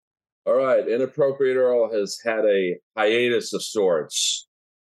All right. Inappropriate Earl has had a hiatus of sorts,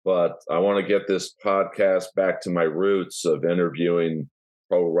 but I want to get this podcast back to my roots of interviewing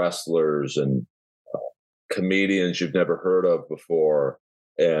pro wrestlers and comedians you've never heard of before.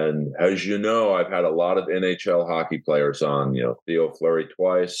 And as you know, I've had a lot of NHL hockey players on, Theo Fleury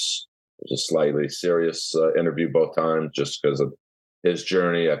twice. It was a slightly serious interview both times just because of his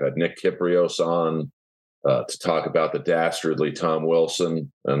journey. I've had Nick Kiprios on to talk about the dastardly Tom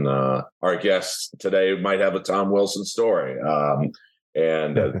Wilson. And our guest today might have a Tom Wilson story.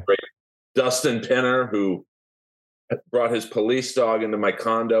 And great Dustin Pinner, who brought his police dog into my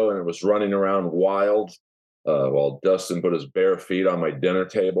condo and it was running around wild while Dustin put his bare feet on my dinner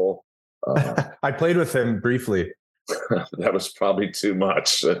table. I played with him briefly. That was probably too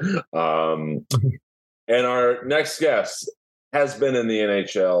much. And our next guest has been in the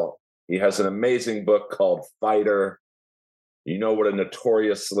NHL. He has an amazing book called Fighter. You know what a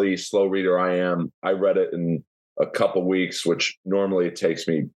notoriously slow reader I am. I read it in a couple weeks, which normally it takes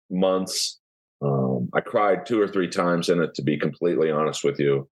me months. I cried 2 or 3 times in it, to be completely honest with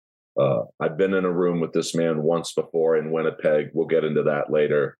you. I've been in a room with this man once before in Winnipeg. We'll get into that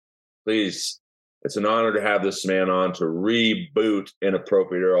later. Please, it's an honor to have this man on to reboot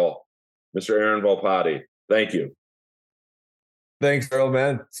Inappropriate Earl. Mr. Aaron Volpatti, thank you. Thanks, Earl,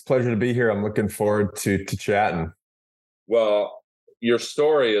 man. It's a pleasure to be here. I'm looking forward to chatting. Well, your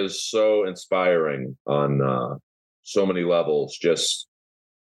story is so inspiring on so many levels. Just,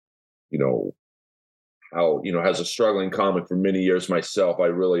 how, as a struggling comic for many years myself, I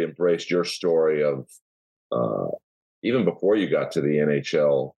really embraced your story of even before you got to the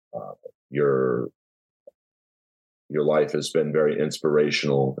NHL, your life has been very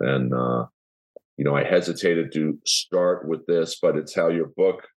inspirational. And, I hesitated to start with this, but it's how your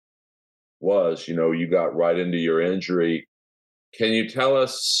book was. You got right into your injury. Can you tell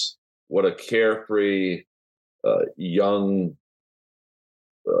us what a carefree, young,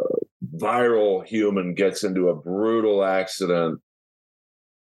 viral human gets into a brutal accident?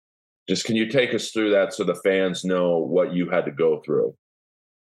 Just can you take us through that so the fans know what you had to go through?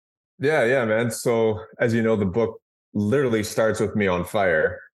 Yeah, man. So as you know, the book literally starts with me on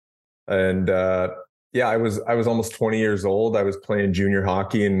fire. And I was almost 20 years old. I was playing junior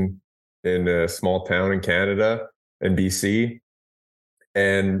hockey in a small town in Canada, in BC.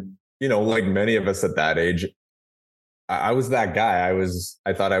 And, like many of us at that age, I was that guy.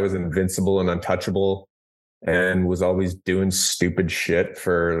 I thought I was invincible and untouchable and was always doing stupid shit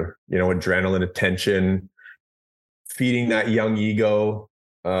for, adrenaline, attention, feeding that young ego,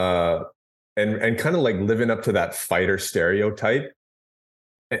 and kind of like living up to that fighter stereotype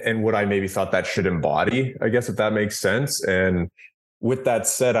and what I maybe thought that should embody, I guess, if that makes sense. And with that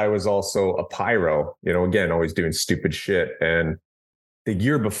said, I was also a pyro, again, always doing stupid shit. And the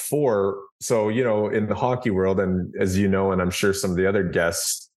year before, so, in the hockey world, and as you know, and I'm sure some of the other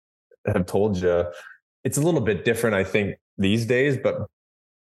guests have told you, it's a little bit different, I think, these days. But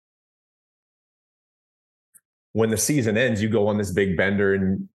when the season ends, you go on this big bender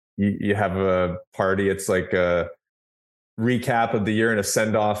and you have a party. It's like a recap of the year and a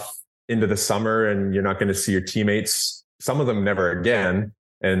send off into the summer, and you're not going to see your teammates. Some of them never again,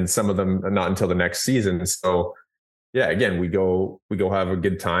 and some of them not until the next season. So yeah, again, we go have a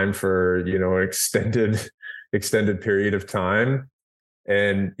good time for, extended period of time.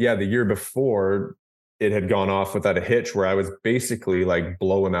 And yeah, the year before it had gone off without a hitch, where I was basically like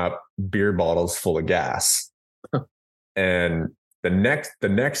blowing up beer bottles full of gas. And the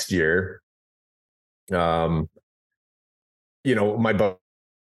next year, my buddy,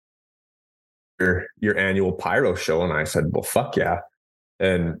 your annual pyro show. And I said, well, fuck yeah.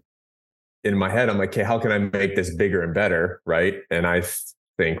 And in my head, I'm like, okay, how can I make this bigger and better? Right. And I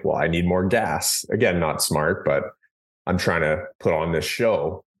think, well, I need more gas. Again, not smart, but I'm trying to put on this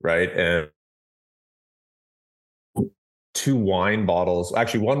show. Right. And 2 wine bottles.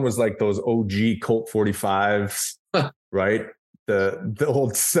 Actually, one was like those OG Colt 45s, right? The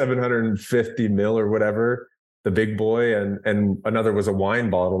old 750 mil or whatever, the big boy. And another was a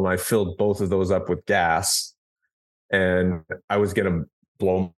wine bottle. And I filled both of those up with gas. And I was going to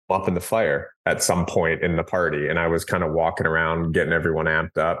blow them up in the fire at some point in the party. And I was kind of walking around, getting everyone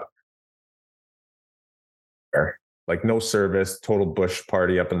amped up. Like no service, total bush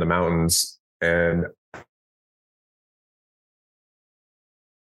party up in the mountains. And,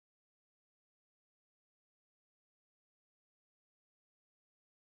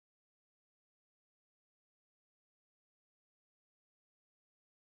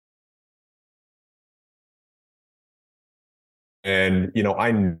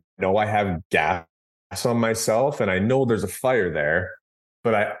 I know I have gas on myself and I know there's a fire there.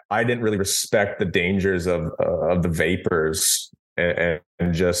 I didn't really respect the dangers of the vapors and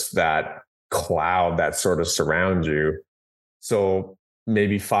just that cloud that sort of surrounds you. So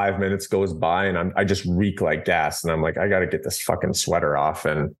maybe 5 minutes goes by and I just reek like gas. And I'm like, I got to get this fucking sweater off.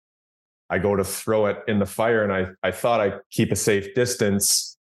 And I go to throw it in the fire. And I thought I'd keep a safe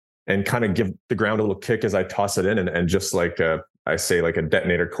distance and kind of give the ground a little kick as I toss it in. And just like I say, like a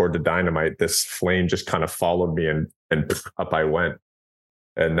detonator cord to dynamite, this flame just kind of followed me and up I went.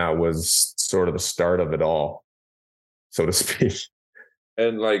 And that was sort of the start of it all, so to speak.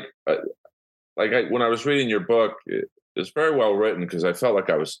 And when I was reading your book, it's very well written because I felt like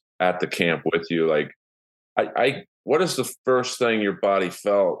I was at the camp with you. Like, what is the first thing your body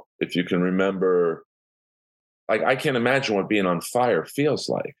felt, if you can remember? Like, I can't imagine what being on fire feels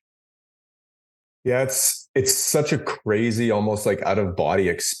like. Yeah, it's such a crazy, almost like out of body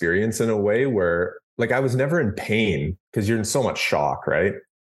experience in a way where, like, I was never in pain because you're in so much shock, right?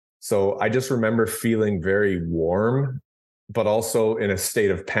 So I just remember feeling very warm, but also in a state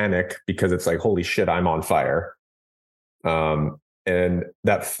of panic because it's like, holy shit, I'm on fire. And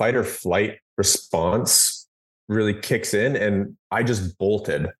that fight or flight response really kicks in, and I just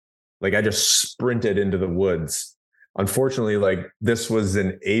bolted. Like, I just sprinted into the woods. Unfortunately, like, this was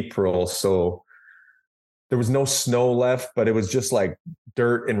in April, so there was no snow left, but it was just like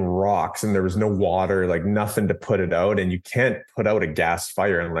dirt and rocks, and there was no water, like nothing to put it out. And you can't put out a gas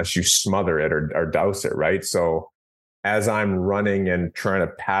fire unless you smother it or douse it, right? So as I'm running and trying to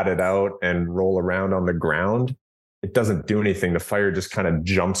pat it out and roll around on the ground, it doesn't do anything. The fire just kind of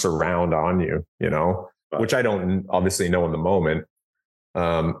jumps around on you, which I don't obviously know in the moment.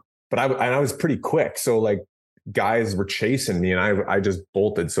 But I was pretty quick. So like, guys were chasing me and I just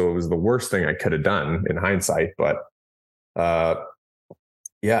bolted. So it was the worst thing I could have done in hindsight. But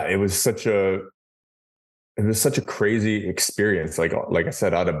yeah, it was such a crazy experience. Like I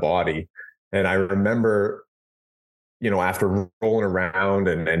said, out of body. And I remember, after rolling around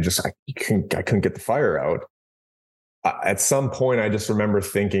and just, I couldn't get the fire out. At some point, I just remember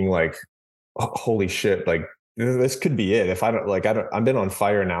thinking like, holy shit, like, this could be it. If I've been on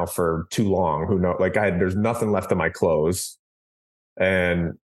fire now for too long. Who knows? Like, there's nothing left of my clothes.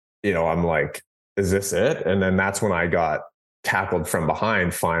 And, I'm like, is this it? And then that's when I got tackled from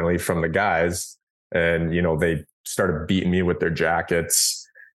behind, finally, from the guys. And, they started beating me with their jackets.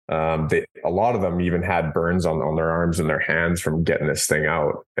 A lot of them even had burns on their arms and their hands from getting this thing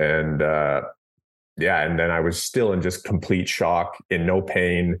out. And, and then I was still in just complete shock, in no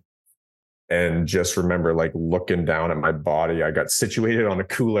pain. And just remember like looking down at my body. I got situated on a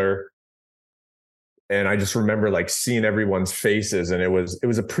cooler. And I just remember like seeing everyone's faces. And it was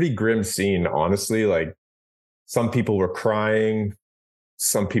a pretty grim scene, honestly. Like, some people were crying,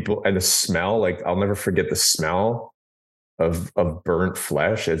 some people, and the smell, like, I'll never forget the smell of burnt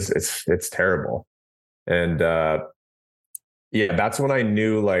flesh. It's terrible. And that's when I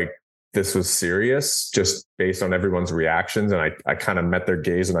knew like this was serious, just based on everyone's reactions. And I kind of met their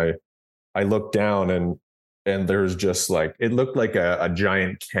gaze, and I looked down and there's just like, it looked like a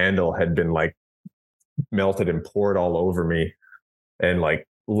giant candle had been like melted and poured all over me, and like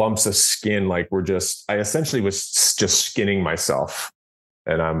lumps of skin, like I essentially was just skinning myself.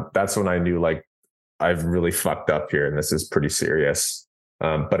 And that's when I knew like, I've really fucked up here and this is pretty serious.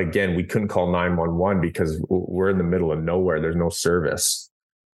 But again, we couldn't call 911 because we're in the middle of nowhere. There's no service.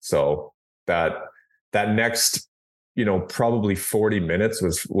 So that next, probably 40 minutes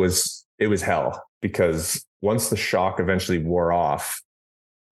was hell, because once the shock eventually wore off,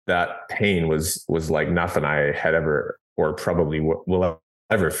 that pain was like nothing I had ever, or probably will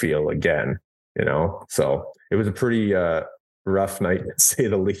ever feel again, So it was a pretty rough night, to say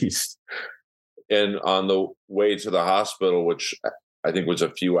the least. And on the way to the hospital, which I think was a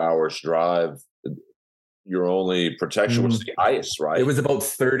few hours drive, your only protection was the ice, right? It was about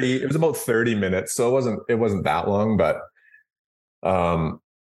 30 minutes. So it wasn't that long, but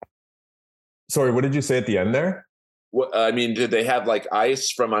sorry, what did you say at the end there? I mean, did they have like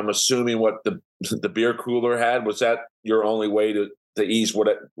ice from, I'm assuming, what the beer cooler had? Was that your only way to ease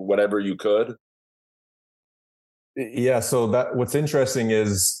whatever you could? Yeah. So what's interesting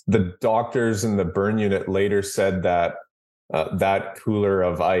is the doctors in the burn unit later said that that cooler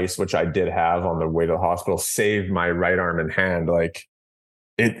of ice, which I did have on the way to the hospital, saved my right arm and hand. Like,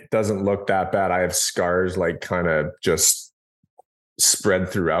 it doesn't look that bad. I have scars like kind of just spread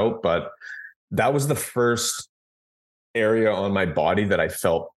throughout, but that was the first area on my body that I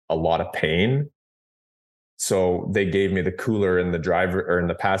felt a lot of pain. So they gave me the cooler in the driver or in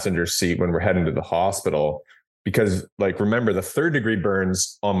the passenger seat when we're heading to the hospital, because like, remember, the 3rd degree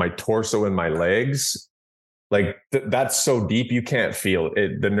burns on my torso and my legs like that's so deep you can't feel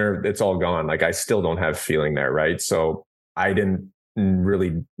it. The nerve, it's all gone. Like I still don't have feeling there, right? So I didn't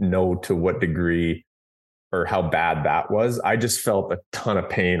really know to what degree or how bad that was. I just felt a ton of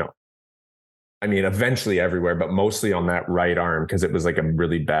pain. I mean, eventually everywhere, but mostly on that right arm because it was like a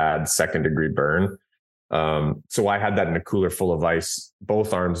really bad second-degree burn. So I had that in a cooler full of ice,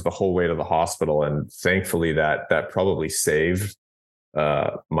 both arms the whole way to the hospital, and thankfully that probably saved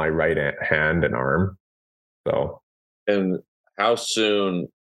my right hand and arm. So, And how soon?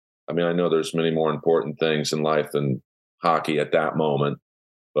 I mean, I know there's many more important things in life than hockey at that moment,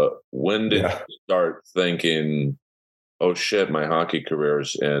 but when did yeah. you start thinking, "Oh shit, my hockey career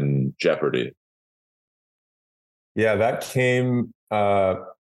is in jeopardy"? Yeah, that came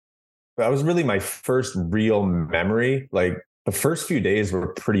that was really my first real memory. Like the first few days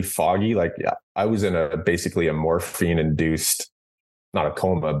were pretty foggy. Like yeah, I was in a basically a morphine induced, not a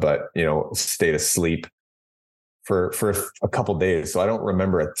coma, but state of sleep for a couple days. So I don't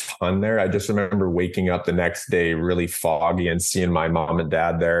remember a ton there. I just remember waking up the next day really foggy and seeing my mom and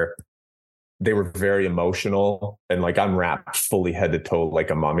dad there. They were very emotional and like I'm wrapped fully head to toe like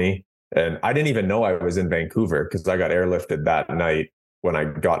a mummy. And I didn't even know I was in Vancouver because I got airlifted that night when I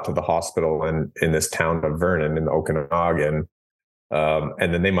got to the hospital in this town of Vernon in the Okanagan.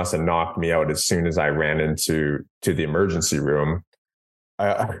 And then they must have knocked me out as soon as I ran into the emergency room.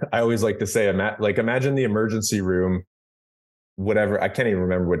 I always like to say, imagine the emergency room, whatever. I can't even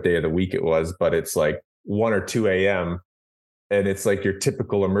remember what day of the week it was, but it's like 1 or 2 a.m. And it's like your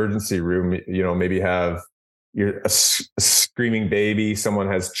typical emergency room, maybe have a screaming baby, someone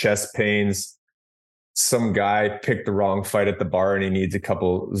has chest pains, some guy picked the wrong fight at the bar and he needs a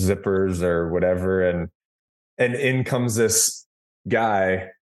couple zippers or whatever. And in comes this guy,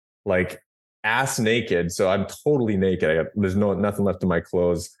 like ass naked. So I'm totally naked. There's nothing left in my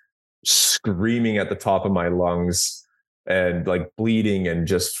clothes, screaming at the top of my lungs and like bleeding and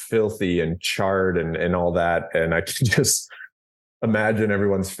just filthy and charred and all that. And I can just imagine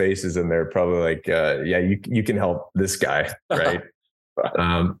everyone's faces and they're probably like, yeah, you can help this guy. Right.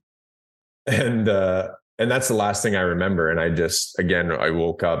 And that's the last thing I remember. And I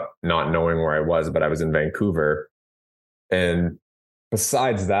woke up not knowing where I was, but I was in Vancouver. And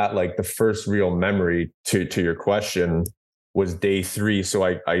besides that, like the first real memory to your question was day 3. So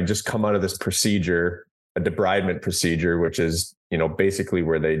I just come out of this procedure, a debridement procedure, which is, basically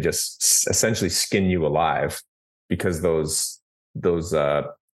where they just essentially skin you alive because those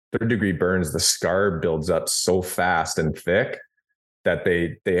third-degree burns, the scar builds up so fast and thick that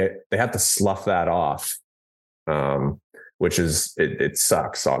they have to slough that off, which is it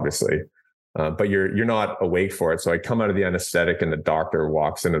sucks, obviously, but you're not awake for it. So I come out of the anesthetic, and the doctor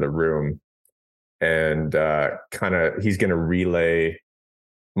walks into the room, and he's going to relay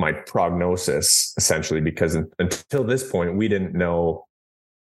my prognosis essentially, because until this point we didn't know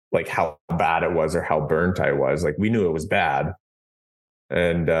like how bad it was or how burnt I was. Like we knew it was bad,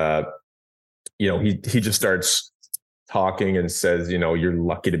 and he just starts talking and says, you're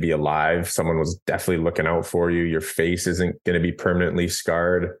lucky to be alive. Someone was definitely looking out for you. Your face isn't going to be permanently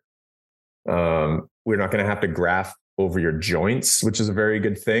scarred. We're not going to have to graft over your joints, which is a very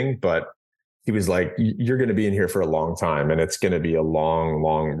good thing. But he was like, you're going to be in here for a long time, and it's going to be a long,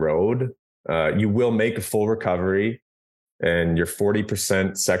 long road. You will make a full recovery, and you're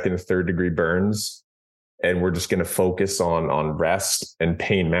 40% second and third degree burns. And we're just going to focus on rest and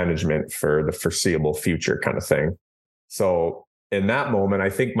pain management for the foreseeable future kind of thing. So in that moment, I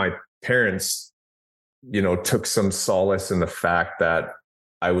think my parents, took some solace in the fact that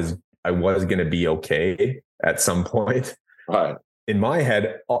I was going to be okay at some point. Right. In my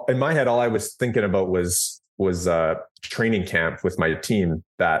head, all I was thinking about was training camp with my team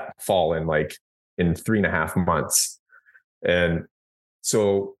that fall in 3.5 months. And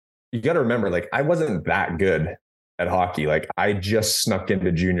so you got to remember, like, I wasn't that good at hockey. Like I just snuck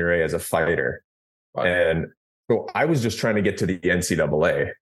into junior A as a fighter. Right. And so I was just trying to get to the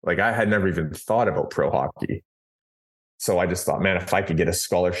NCAA. Like I had never even thought about pro hockey. So I just thought, man, if I could get a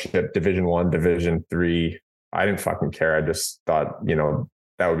scholarship, Division I, Division III, I didn't fucking care. I just thought,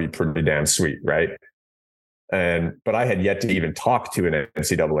 that would be pretty damn sweet. Right. But I had yet to even talk to an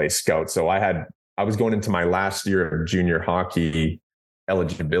NCAA scout. So I was going into my last year of junior hockey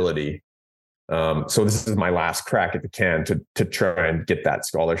eligibility. So this is my last crack at the can to try and get that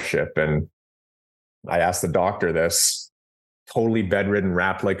scholarship. And I asked the doctor this, totally bedridden,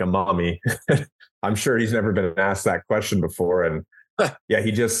 wrapped like a mummy. I'm sure he's never been asked that question before. And yeah,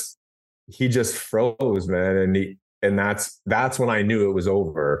 he just froze, man. And that's when I knew it was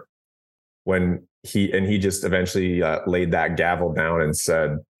over, when he just eventually laid that gavel down and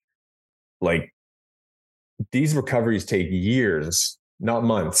said, like, these recoveries take years, not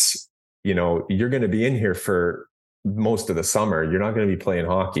months. You're going to be in here for most of the summer. You're not going to be playing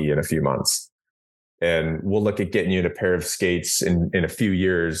hockey in a few months. And we'll look at getting you in a pair of skates in a few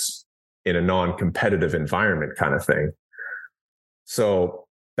years in a non-competitive environment kind of thing. So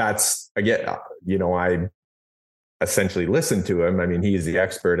that's, again, I essentially listened to him. I mean, he's the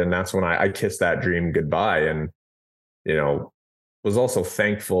expert. And that's when I kissed that dream goodbye. And, was also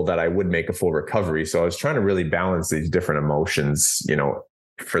thankful that I would make a full recovery. So I was trying to really balance these different emotions,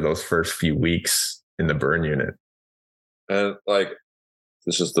 for those first few weeks in the burn unit. And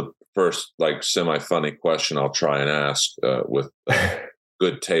this is the first semi-funny question I'll try and ask with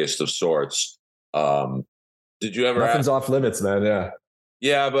good taste of sorts. Did you ever? Nothing's off limits, man. Yeah.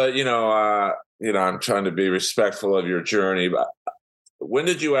 Yeah, but I'm trying to be respectful of your journey. But when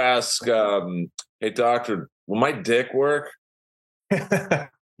did you ask, "Hey, doctor, will my dick work?"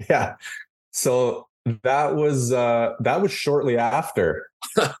 Yeah. So that was shortly after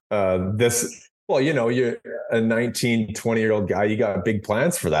this. Well, you're a 19, 20-year-old guy. You got big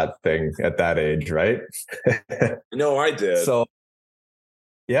plans for that thing at that age, right? No, I did. So,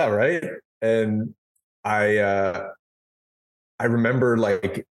 yeah, right. And I remember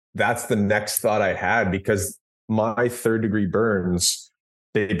that's the next thought I had, because my 3rd-degree burns,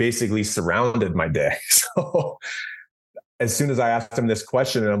 they basically surrounded my dick. So as soon as I asked him this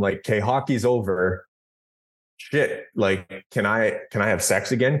question, and I'm like, okay, hockey's over. Shit, can I have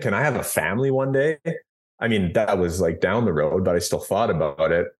sex again? Can I have a family one day? I mean, that was down the road, but I still thought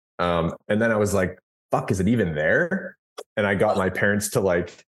about it. And then I was like, fuck, is it even there? And I got my parents to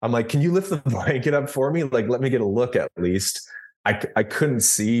I'm like, can you lift the blanket up for me? Let me get a look at least. I couldn't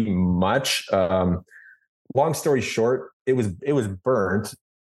see much. Long story short, it was burnt,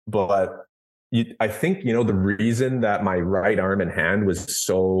 but I think, the reason that my right arm and hand was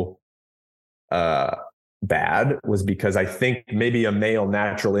so bad was because I think maybe a male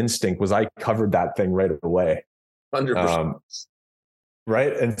natural instinct was I covered that thing right away. 100%.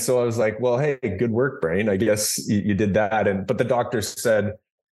 Right. And so I was like, well, hey, good work, brain. I guess you did that. But the doctor said,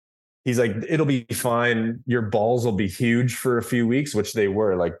 he's like, it'll be fine. Your balls will be huge for a few weeks, which they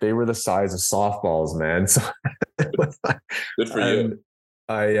were. They were the size of softballs, man. So good for you.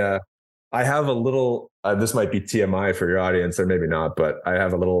 I have a little, this might be TMI for your audience, or maybe not, but I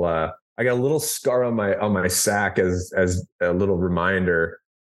have a little, I got a little scar on my sack as a little reminder.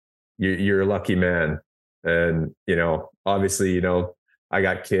 You're a lucky man. And, obviously, I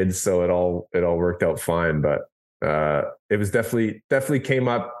got kids, so it all worked out fine, but it was definitely came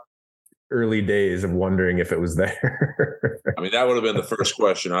up early days of wondering if it was there. I mean, that would have been the first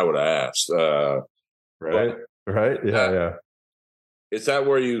question I would have asked. Right. Yeah. Is that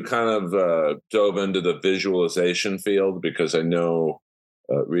where you kind of dove into the visualization field? Because I know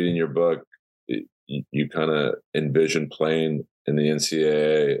reading your book, you kind of envision playing in the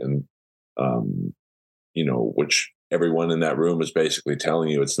NCAA, and which everyone in that room is basically telling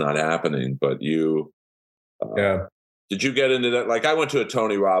you it's not happening. But you, did you get into that? I went to a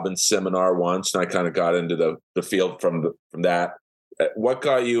Tony Robbins seminar once, and I kind of got into the field from that. What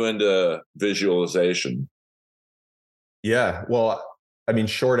got you into visualization? Yeah, well, I mean,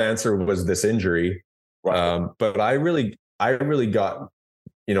 short answer was this injury, right. But I really got,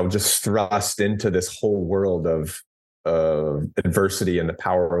 just thrust into this whole world of adversity and the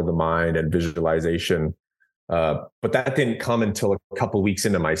power of the mind and visualization. But that didn't come until a couple of weeks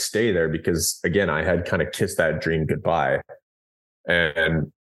into my stay there, because again, I had kind of kissed that dream goodbye.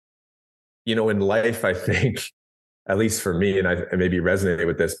 And, in life, I think, at least for me, and I maybe resonate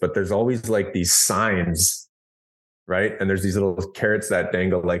with this, but there's always these signs, right? And there's these little carrots that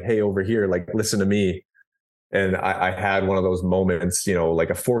dangle, hey, over here, listen to me. And I had one of those moments, like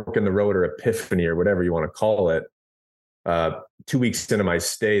a fork in the road or epiphany or whatever you want to call it. 2 weeks into my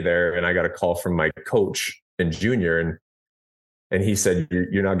stay there, and I got a call from my coach in junior, and he said,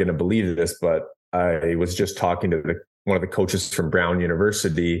 "You're not going to believe this, but I was just talking to one of the coaches from Brown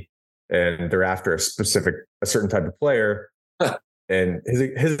University, and they're after a certain type of player." And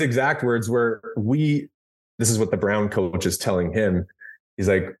his exact words were, this is what the Brown coach is telling him. He's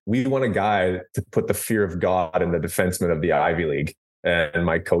like, "We want a guy to put the fear of God in the defenseman of the Ivy League." And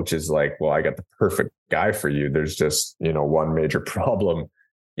my coach is like, "Well, I got the perfect guy for you. There's just, one major problem.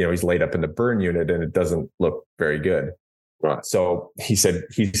 He's laid up in the burn unit and it doesn't look very good." Right. So he said,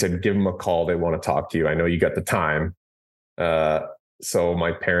 give him a call. They want to talk to you. I know you got the time. So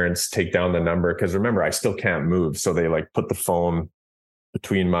my parents take down the number, because remember, I still can't move. So they put the phone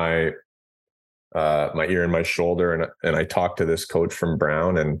between my ear and my shoulder, and I talked to this coach from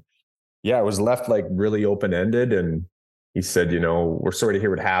Brown, and yeah, it was left really open-ended, and he said, we're sorry to hear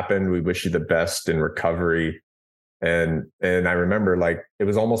what happened. We wish you the best in recovery. And I remember, like, it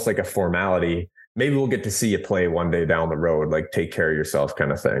was almost like a formality. Maybe we'll get to see you play one day down the road, like take care of yourself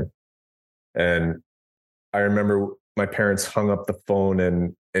kind of thing. And I remember my parents hung up the phone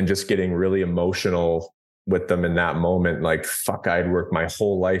and just getting really emotional with them in that moment. Like, fuck, I'd worked my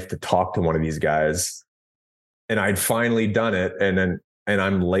whole life to talk to one of these guys, and I'd finally done it. And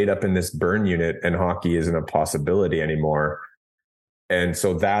I'm laid up in this burn unit, and hockey isn't a possibility anymore. And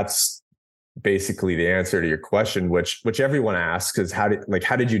so that's basically the answer to your question, which everyone asks, is how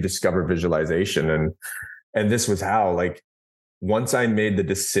did you discover visualization? And this was how, like, once I made the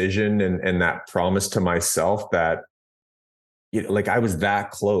decision and that promise to myself that, like, I was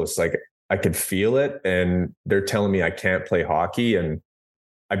that close, like I could feel it, and they're telling me I can't play hockey. And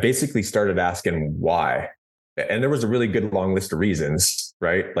I basically started asking why. And there was a really good long list of reasons,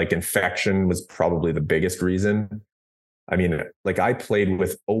 right? Like, infection was probably the biggest reason. I mean, like, I played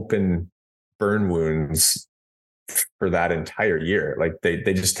with open burn wounds for that entire year. Like,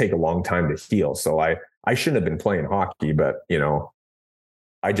 they just take a long time to heal. So I shouldn't have been playing hockey, but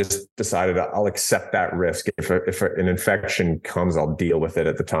I just decided I'll accept that risk. If an infection comes, I'll deal with it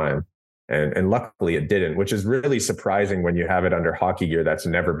at the time. And luckily it didn't, which is really surprising when you have it under hockey gear that's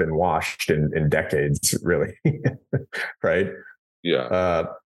never been washed in decades, really. Right? Yeah.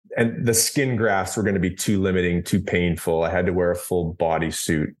 And the skin grafts were going to be too limiting, too painful. I had to wear a full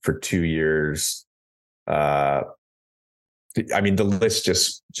bodysuit for 2 years. I mean, the list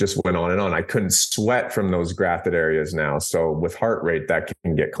just went on and on. I couldn't sweat from those grafted areas now. So with heart rate, that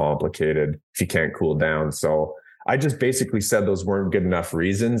can get complicated if you can't cool down. So I just basically said those weren't good enough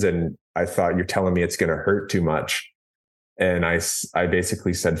reasons. And I thought, you're telling me it's going to hurt too much. And I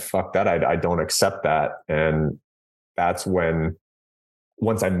basically said, fuck that. I don't accept that. And that's when,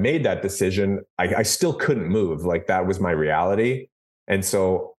 once I made that decision, I still couldn't move. Like, that was my reality. And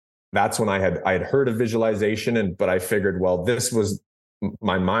so that's when I had heard of visualization, but I figured, well,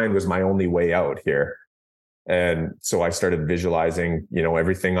 my mind was my only way out here. And so I started visualizing,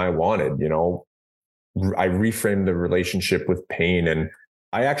 everything I wanted. I reframed the relationship with pain, and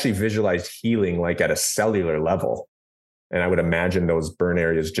I actually visualized healing, like, at a cellular level. And I would imagine those burn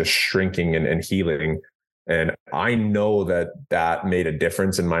areas just shrinking and healing. And I know that made a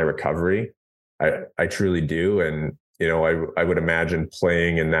difference in my recovery. I truly do. And, I would imagine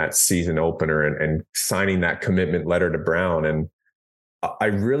playing in that season opener and signing that commitment letter to Brown. And I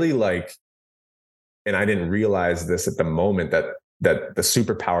really and I didn't realize this at the moment, that the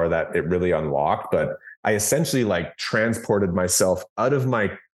superpower that it really unlocked, but I essentially, like, transported myself out of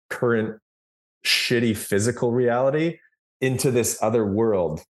my current shitty physical reality into this other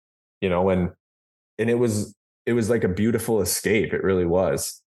world, and it was like a beautiful escape. It really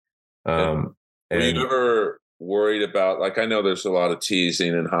was. Were you ever worried about, like, I know there's a lot of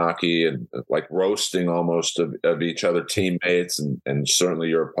teasing in hockey and, like, roasting almost of each other teammates and certainly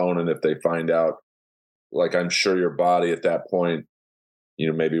your opponent if they find out, like, I'm sure your body at that point,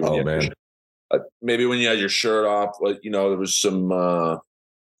 maybe when maybe when you had your shirt off, like, there was some, I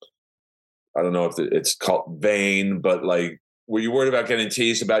don't know if it's called vein, but, like, were you worried about getting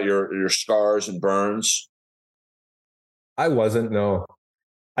teased about your scars and burns? I wasn't, no.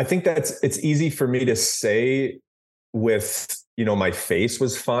 I think it's easy for me to say with, my face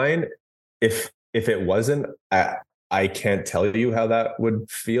was fine. If it wasn't, I can't tell you how that would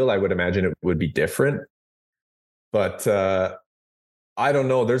feel. I would imagine it would be different. But I don't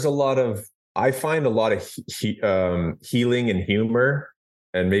know. I find a lot of healing and humor,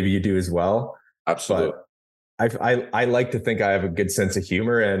 and maybe you do as well. Absolutely. But I like to think I have a good sense of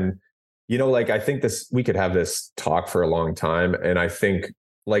humor, and like, I think we could have this talk for a long time, and I think,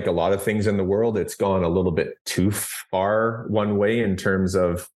 like a lot of things in the world, it's gone a little bit too far one way in terms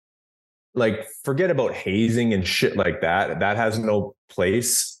of, like, forget about hazing and shit like that. That has no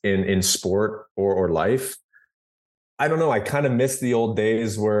place in sport or life. I don't know. I kind of miss the old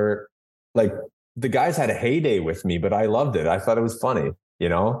days where, like, the guys had a heyday with me, but I loved it. I thought it was funny.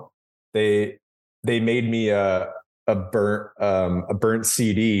 They made me a burnt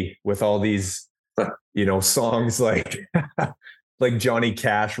CD with all these, songs like like Johnny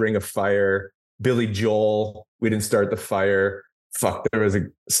Cash, Ring of Fire, Billy Joel, We Didn't Start the Fire. Fuck, there was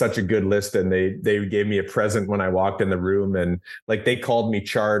such a good list, and they gave me a present when I walked in the room, and, like, they called me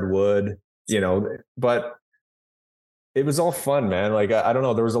Charred Wood, but it was all fun, man. Like, I don't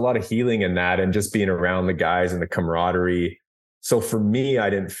know, there was a lot of healing in that, and just being around the guys and the camaraderie. So for me,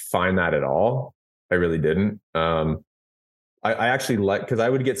 I didn't find that at all. I really didn't. I actually because I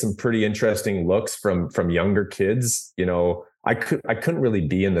would get some pretty interesting looks from younger kids. I couldn't really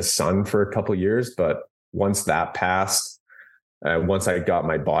be in the sun for a couple of years, but once that passed, Once I got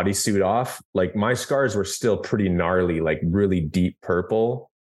my bodysuit off, like my scars were still pretty gnarly, like really deep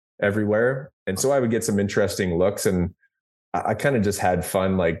purple everywhere. And so I would get some interesting looks, and I kind of just had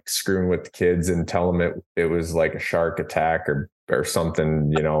fun, like screwing with the kids and tell them it was like a shark attack or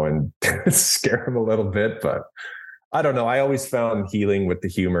something, and scare them a little bit. But I don't know. I always found healing with the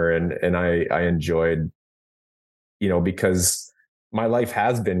humor, and I enjoyed, because my life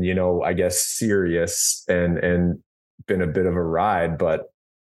has been, I guess serious and been a bit of a ride, but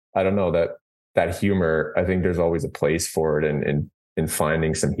I don't know, that humor, I think there's always a place for it, and in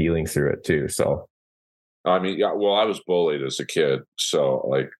finding some healing through it too. So I mean, yeah, well, I was bullied as a kid, so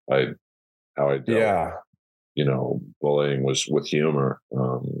like how I dealt, bullying was with humor.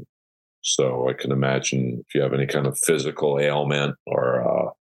 So I can imagine if you have any kind of physical ailment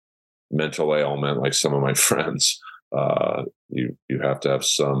or mental ailment, like some of my friends, you have to have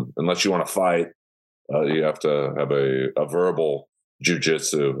some, unless you want to fight, you have to have a verbal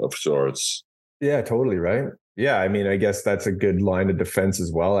jujitsu of sorts. yeah, totally right. Yeah, I mean, I guess that's a good line of defense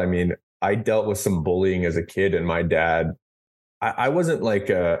as well. I mean, I dealt with some bullying as a kid, and my dad, I wasn't like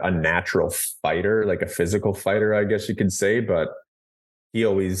a natural fighter, like a physical fighter, I guess you could say, but he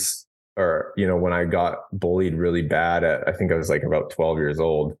always, or, when I got bullied really bad I think I was like about 12 years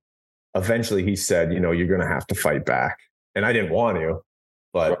old, eventually he said, you're going to have to fight back. And I didn't want to,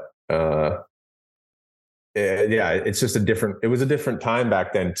 but, yeah, it's just it was a different time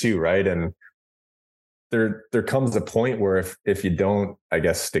back then too. Right. And there comes a point where if you don't, I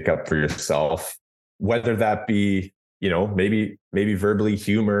guess, stick up for yourself, whether that be, maybe verbally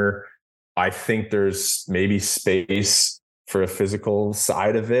humor, I think there's maybe space for a physical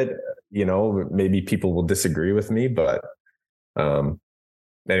side of it. Maybe people will disagree with me, but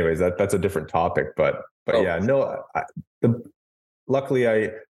anyways, that's a different topic. But yeah, no,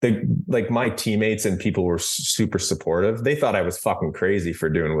 luckily like my teammates and people were super supportive. They thought I was fucking crazy for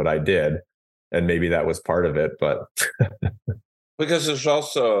doing what I did, and maybe that was part of it, but because there's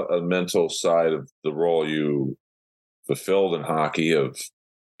also a mental side of the role you fulfilled in hockey of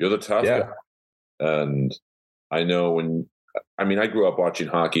you're the tough guy. And I know I grew up watching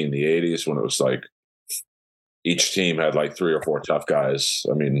hockey in the 80s when it was like each team had like 3 or 4 tough guys.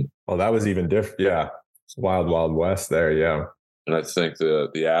 I mean, oh, that was even different. Yeah. It's wild, wild west there. Yeah. And I think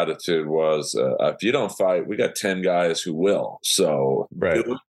the attitude was, if you don't fight, we got 10 guys who will. So right.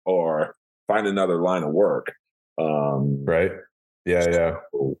 do it or find another line of work. Right. Yeah.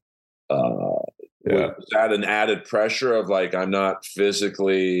 So, was that an added pressure of like, I'm not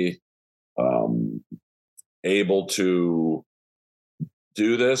physically able to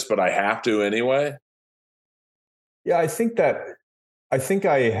do this, but I have to anyway? Yeah, I think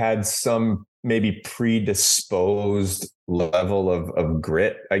I had some maybe predisposed level of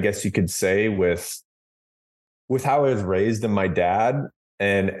grit, I guess you could say, with how I was raised and my dad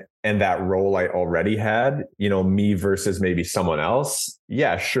and that role I already had, me versus maybe someone else.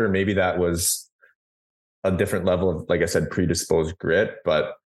 Yeah, sure. Maybe that was a different level of, like I said, predisposed grit,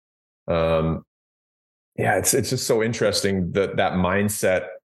 but yeah, it's just so interesting that mindset,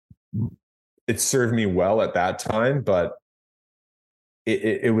 it served me well at that time, but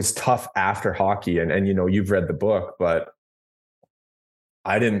it was tough after hockey. And you've read the book, but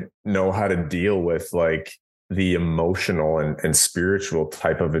I didn't know how to deal with like the emotional and spiritual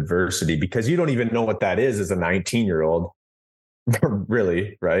type of adversity, because you don't even know what that is as a 19-year-old,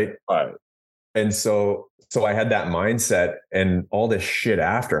 really. Right. Right. And so I had that mindset and all this shit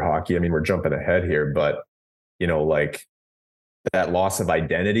after hockey. I mean, we're jumping ahead here, but like that loss of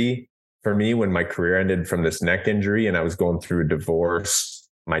identity for me when my career ended from this neck injury and I was going through a divorce,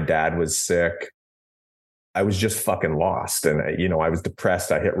 my dad was sick. I was just fucking lost. And, I was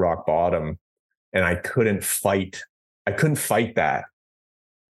depressed. I hit rock bottom and I couldn't fight. I couldn't fight that.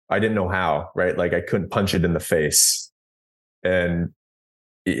 I didn't know how, right? Like I couldn't punch it in the face. And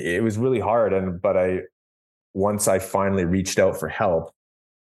it was really hard. But once I finally reached out for help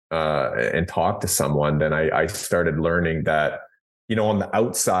and talked to someone, then I started learning that, on the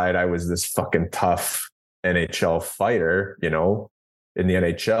outside, I was this fucking tough NHL fighter, in the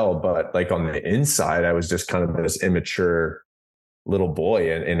NHL, but like on the inside, I was just kind of this immature little boy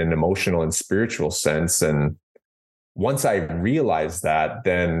in an emotional and spiritual sense. And once I realized that,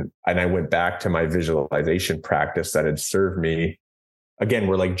 and I went back to my visualization practice that had served me. Again,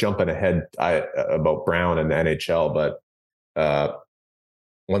 we're like jumping ahead about Brown and the NHL, but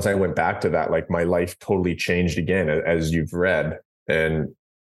once I went back to that, like my life totally changed again, as you've read. And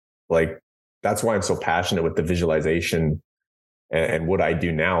like, that's why I'm so passionate with the visualization and what I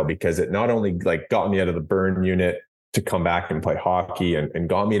do now, because it not only like got me out of the burn unit to come back and play hockey and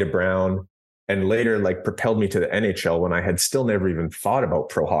got me to Brown and later like propelled me to the NHL when I had still never even thought about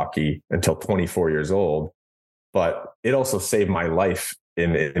pro hockey until 24 years old. But it also saved my life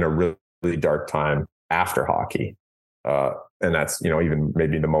in a really, really dark time after hockey. And that's, even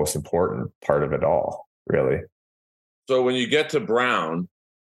maybe the most important part of it all, really. So when you get to Brown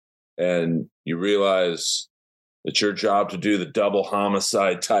and you realize it's your job to do the double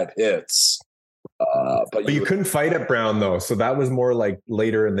homicide type hits, but you couldn't fight at Brown though. So that was more like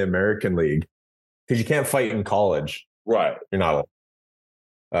later in the American League, because you can't fight in college. Right. You're not.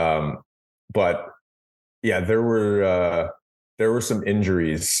 But yeah, there were some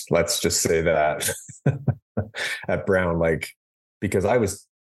injuries. Let's just say that at Brown, like, because I was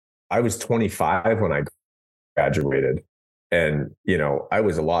 25 when I graduated, and I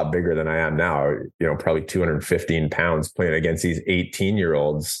was a lot bigger than I am now. Probably 215 pounds playing against these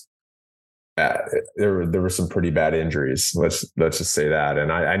 18-year-olds. There were some pretty bad injuries. Let's just say that.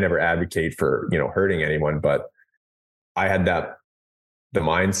 And I never advocate for hurting anyone, but I had the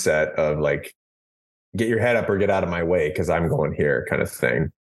mindset of like, get your head up or get out of my way because I'm going here, kind of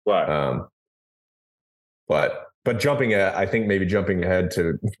thing. Right. But jumping ahead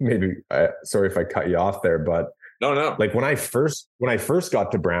to maybe, sorry if I cut you off there, but no. Like when I first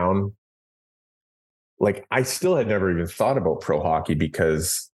got to Brown, like I still had never even thought about pro hockey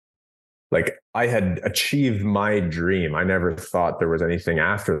because like I had achieved my dream. I never thought there was anything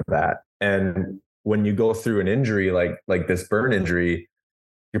after that. And when you go through an injury like this burn injury,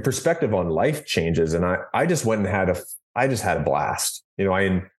 your perspective on life changes. And I just went and I just had a blast.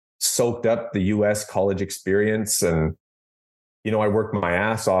 I soaked up the US college experience, and I worked my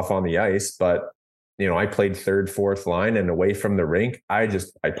ass off on the ice, but I played third, fourth line, and away from the rink, I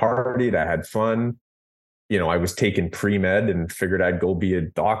partied, I had fun. I was taking pre-med and figured I'd go be a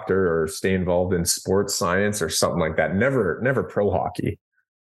doctor or stay involved in sports science or something like that. Never pro hockey.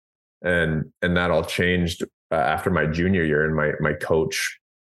 And that all changed after my junior year. And my coach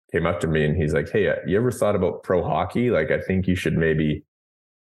came up to me and he's like, "Hey, you ever thought about pro hockey? Like, I think you should maybe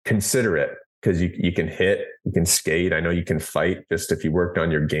consider it, because you can hit, you can skate. I know you can fight. Just if you worked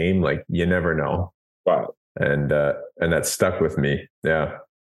on your game, like, you never know." Wow. And that stuck with me. Yeah.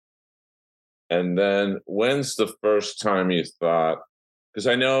 And then when's the first time you thought, because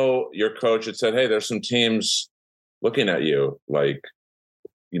I know your coach had said, "Hey, there's some teams looking at you," like,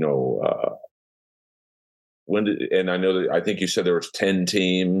 and I know that I think you said there was 10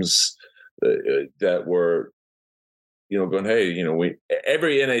 teams that were, going, "Hey,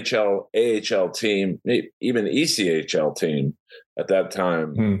 every NHL, AHL team, even ECHL team at that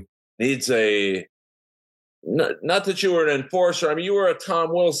time needs a." Not that you were an enforcer. I mean, you were a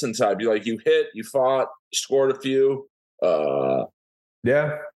Tom Wilson type. You hit, you fought, scored a few.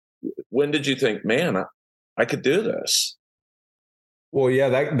 Yeah. When did you think, man, I could do this? Well, yeah,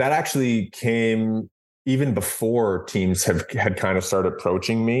 that actually came even before teams had kind of started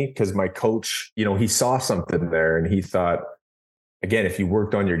approaching me, because my coach, he saw something there and he thought, again, if you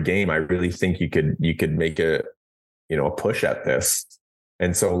worked on your game, I really think you could make a push at this.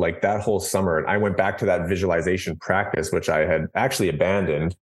 And so like that whole summer, I went back to that visualization practice, which I had actually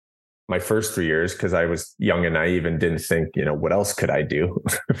abandoned my first 3 years because I was young and naive and didn't think, what else could I do?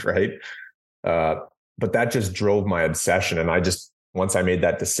 Right. But that just drove my obsession. And once I made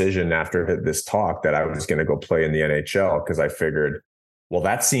that decision after this talk that I was going to go play in the NHL, because I figured, well,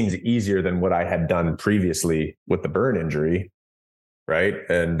 that seems easier than what I had done previously with the burn injury. Right.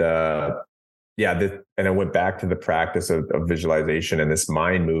 And, and I went back to the practice of visualization and this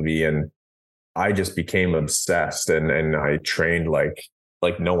mind movie, and I just became obsessed. And I trained like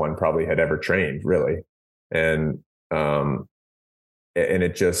no one probably had ever trained, really. And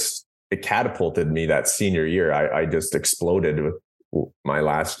it catapulted me that senior year. I just exploded with my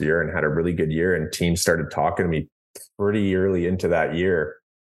last year and had a really good year. And teams started talking to me pretty early into that year.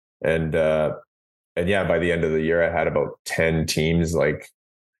 And yeah, by the end of the year, I had about 10 teams. Like,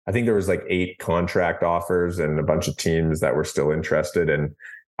 I think there was like 8 contract offers and a bunch of teams that were still interested. And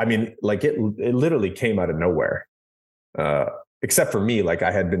I mean, like it literally came out of nowhere, except for me. Like I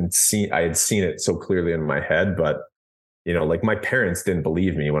had seen it so clearly in my head, but like my parents didn't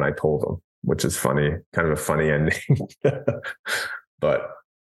believe me when I told them, which is funny, kind of a funny ending. But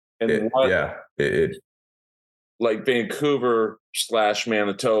like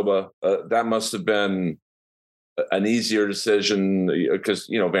Vancouver/Manitoba, that must have been an easier decision because,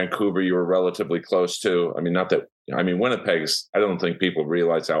 Vancouver, you were relatively close to. I mean, Winnipeg's, I don't think people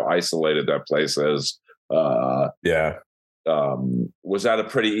realize how isolated that place is. Was that a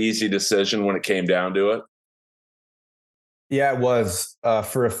pretty easy decision when it came down to it? Yeah, it was,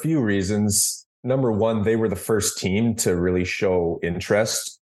 for a few reasons. Number one, they were the first team to really show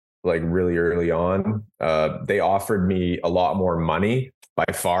interest like really early on. They offered me a lot more money by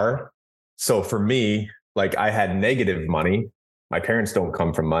far. So for me, like I had negative money. My parents don't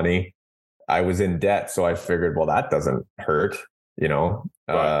come from money. I was in debt. So I figured, well, that doesn't hurt, you know?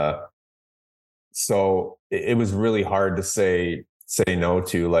 Right. So it was really hard to say no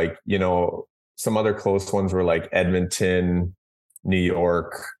to, like, you know, some other close ones were like Edmonton, New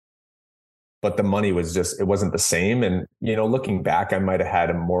York, but the money was just, it wasn't the same. And, you know, looking back, I might have had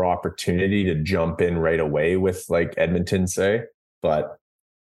a more opportunity to jump in right away with like Edmonton, say, but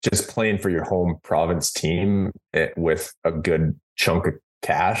just playing for your home province team with a good chunk of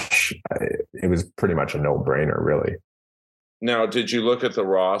cash, it was pretty much a no brainer, really. Now, did you look at the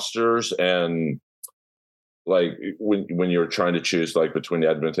rosters and like when you were trying to choose like between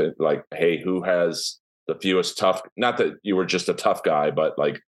Edmonton, like, hey, who has the fewest tough? Not that you were just a tough guy, but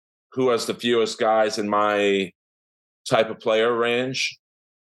like, who has the fewest guys in my type of player range?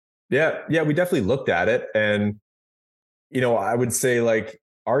 Yeah, yeah, we definitely looked at it, and you know, I would say like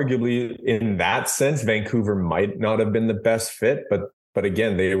arguably in that sense, Vancouver might not have been the best fit, but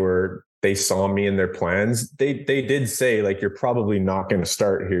again, they saw me in their plans. They did say like, you're probably not going to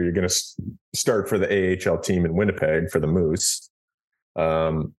start here. You're going to start for the AHL team in Winnipeg for the Moose.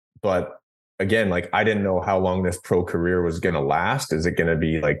 But again, like I didn't know how long this pro career was going to last. Is it going to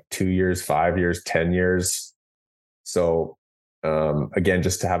be like 2 years, 5 years, 10 years? So again,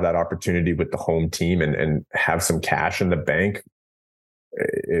 just to have that opportunity with the home team and have some cash in the bank,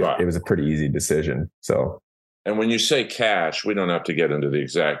 it was a pretty easy decision. So. And when you say cash, we don't have to get into the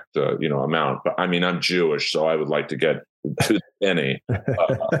exact amount, but I mean, I'm Jewish, so I would like to get to the penny.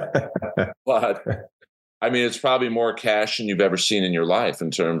 But I mean, it's probably more cash than you've ever seen in your life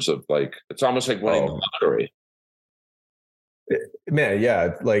in terms of like, it's almost like winning the lottery. Man,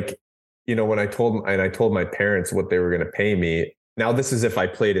 yeah. Like, you know, when I told my parents what they were going to pay me. Now, this is if I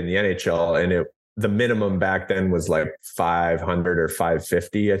played in the NHL, and the minimum back then was like 500 or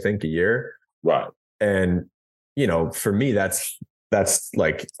 550, I think, a year. Right. And, you know, for me, that's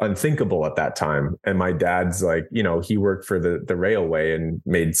like unthinkable at that time. And my dad's like, you know, he worked for the railway and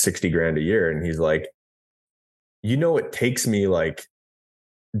made 60 grand a year. And he's like, you know, it takes me like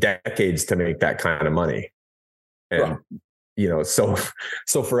decades to make that kind of money. And, right. You know, so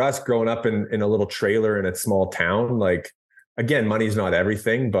for us growing up in a little trailer in a small town, like, again, money's not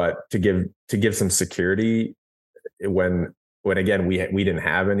everything, but to give some security when again, we didn't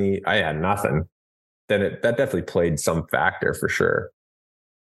have any, I had nothing, then that definitely played some factor for sure.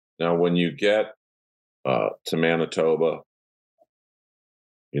 Now, when you get to Manitoba,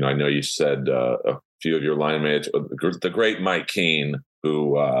 you know, I know you said a few of your line mates, the great Mike Keane,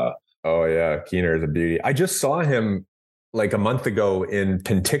 who oh yeah, Keener is a beauty. I just saw him like a month ago in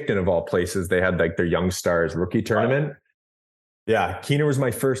Penticton, of all places. They had like their Young Stars rookie tournament. Right. Yeah, Keener was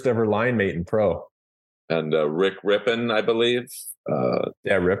my first ever line mate in pro. And Rick Rippon, I believe.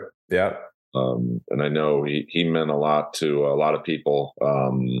 Yeah, Rip. Yeah. And I know he meant a lot to a lot of people.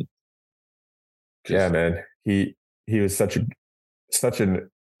 Yeah, man. He was such an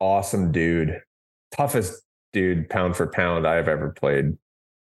awesome dude. Toughest dude, pound for pound, I've ever played.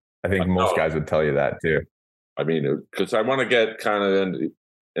 I think most guys would tell you that too. I mean, because I want to get kind of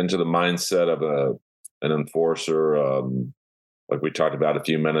into the mindset of an enforcer. Like we talked about a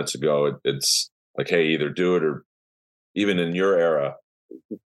few minutes ago, it's like, hey, either do it, or even in your era,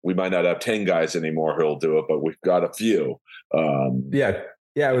 we might not have 10 guys anymore who'll do it, but we've got a few. Yeah,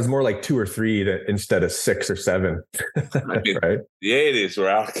 it was more like 2 or 3 instead of 6 or 7. I mean, right? The 80s were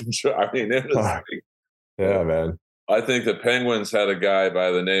out of control. I mean, it was yeah, man. I think the Penguins had a guy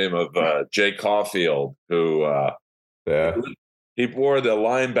by the name of Jay Caulfield who he wore the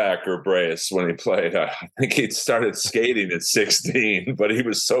linebacker brace when he played. I think he started skating at 16, but he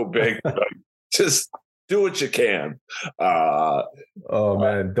was so big. Just do what you can. Oh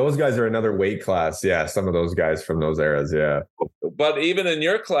man, those guys are another weight class. Yeah, some of those guys from those eras. Yeah, but even in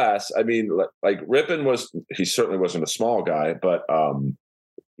your class, I mean, like Rippon he certainly wasn't a small guy, but you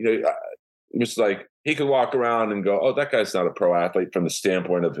know, it was like he could walk around and go, "Oh, that guy's not a pro athlete" from the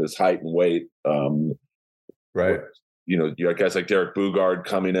standpoint of his height and weight. Right. You know, you got guys like Derek Bugard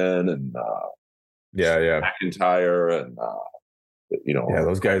coming in, and yeah, McIntyre, and you know, yeah,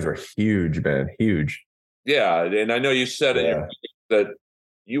 those guys were huge, man, huge. Yeah, and I know you said that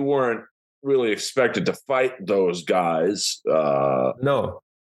you weren't really expected to fight those guys. No,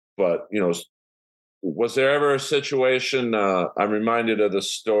 but you know, was there ever a situation? I'm reminded of the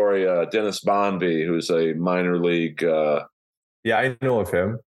story Dennis Bonby, who's a minor league. Yeah, I know of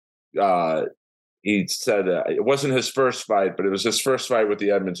him. He said it wasn't his first fight, but it was his first fight with the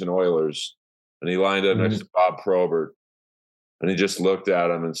Edmonton Oilers, and he lined up next to Bob Probert. And he just looked at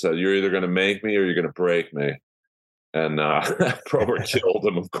him and said, "You're either going to make me or you're going to break me." And Probert killed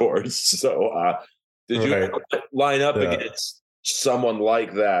him, of course. So did you Right. line up Yeah. against someone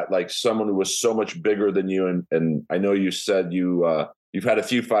like that, like someone who was so much bigger than you? And I know you said you've had a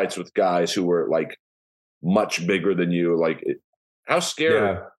few fights with guys who were like much bigger than you. Like, how scared are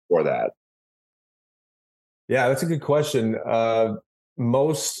you Yeah. for that? Yeah, that's a good question.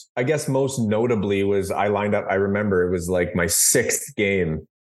 I guess most notably was I lined up. I remember it was like my sixth game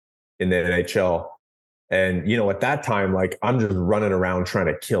in the NHL. And, at that time, like I'm just running around trying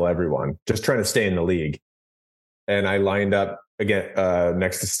to kill everyone, just trying to stay in the league. And I lined up again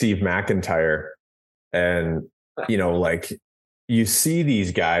next to Steve McIntyre. And, like you see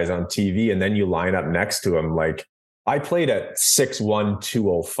these guys on TV and then you line up next to him. Like I played at 6'1",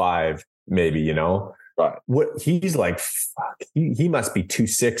 205, maybe, Right. what he's like, fuck, he must be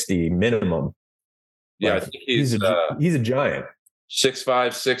 260 minimum. Yeah, I Like think he's he's a giant.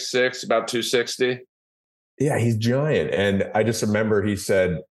 6'5", 6'6", about 260. Yeah, he's giant. And I just remember he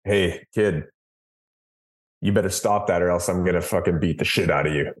said, "Hey, kid, you better stop that or else I'm going to fucking beat the shit out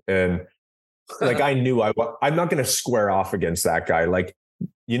of you." And like, I knew I'm not going to square off against that guy. Like,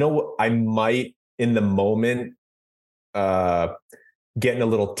 I might in the moment, get in a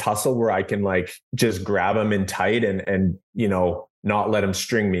little tussle where I can like just grab him in tight and not let him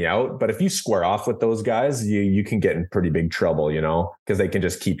string me out. But if you square off with those guys, you can get in pretty big trouble, because they can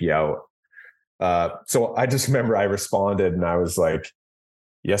just keep you out. So I just remember I responded and I was like,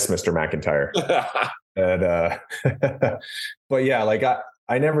 "Yes, Mr. McIntyre." And but yeah, like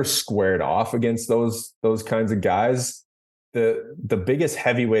I never squared off against those kinds of guys. The biggest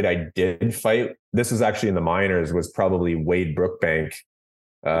heavyweight I did fight, this was actually in the minors, was probably Wade Brookbank,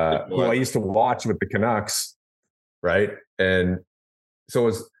 who I used to watch with the Canucks, right? And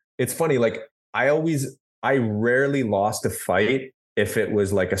so it's funny, like I rarely lost a fight if it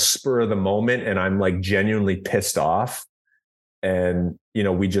was like a spur of the moment and I'm like genuinely pissed off and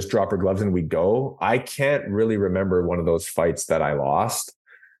we just drop our gloves and we go. I can't really remember one of those fights that I lost,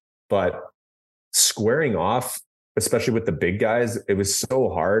 but squaring off, especially with the big guys, it was so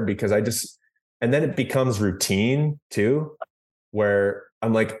hard because and then it becomes routine too, where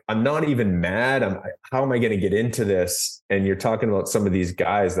I'm like, I'm not even mad. How am I going to get into this? And you're talking about some of these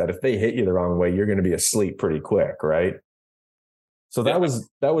guys that if they hit you the wrong way, you're going to be asleep pretty quick, right? So that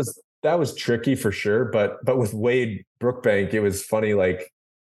was tricky for sure. But with Wade Brookbank, it was funny. Like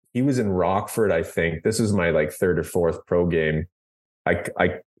he was in Rockford, I think. This was my like third or fourth pro game. I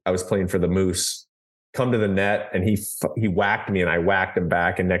was playing for the Moose. Come to the net, and he whacked me, and I whacked him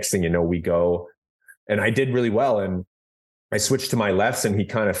back. And next thing you know, we go, and I did really well. And I switched to my lefts, and he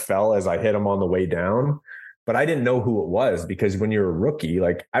kind of fell as I hit him on the way down. But I didn't know who it was because when you're a rookie,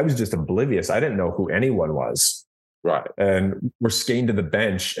 like I was just oblivious. I didn't know who anyone was. Right. And we're skating to the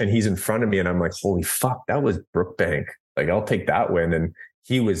bench and he's in front of me and I'm like, holy fuck, that was Brookbank. Like, I'll take that win. And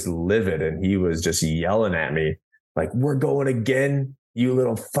he was livid and he was just yelling at me like, "We're going again, you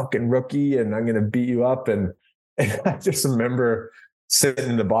little fucking rookie, and I'm going to beat you up." And I just remember sitting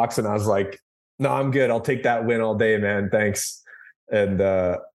in the box and I was like, "No, I'm good. I'll take that win all day, man. Thanks." And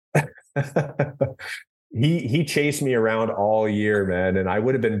he chased me around all year, man. And I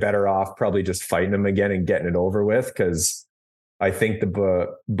would have been better off probably just fighting him again and getting it over with. Because I think the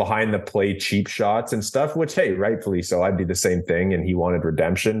behind the play cheap shots and stuff, which, hey, rightfully so, I'd do the same thing. And he wanted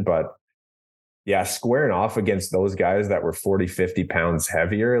redemption. But yeah, squaring off against those guys that were 40, 50 pounds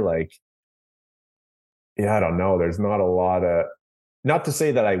heavier, like, yeah, I don't know. There's not a lot of, not to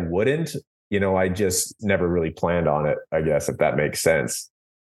say that I wouldn't, I just never really planned on it, I guess, if that makes sense.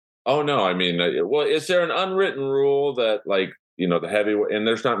 Oh no, I mean, well, is there an unwritten rule that, like, the heavyweight, and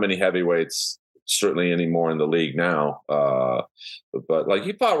there's not many heavyweights certainly anymore in the league now, but like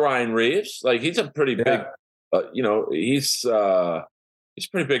you fought Ryan Reeves, like he's a pretty big, he's a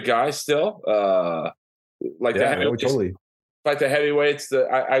pretty big guy still. Like Totally. Fight the heavyweights.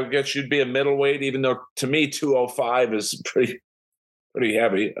 I guess you'd be a middleweight, even though to me 205 is pretty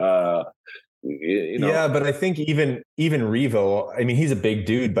heavy. Yeah, but I think even Revo, I mean, he's a big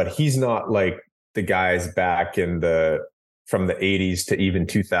dude, but he's not like the guys back in from the 80s to even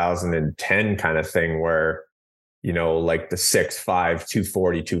 2010 kind of thing where, like the 6'5",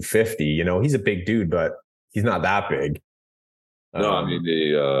 240, 250, he's a big dude, but he's not that big. No,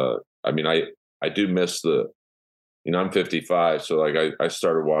 I mean, I do miss I'm 55. So like I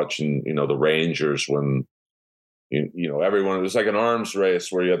started watching, the Rangers when, everyone, it was like an arms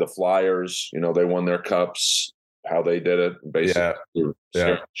race where you had the Flyers, they won their cups, how they did it, basically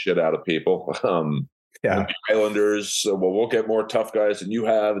scaring shit out of people. The Islanders, well, we'll get more tough guys than you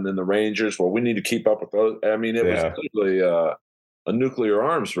have. And then the Rangers, well, we need to keep up with those. I mean, it was literally, a nuclear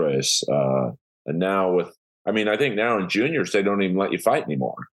arms race. And now I think now in juniors, they don't even let you fight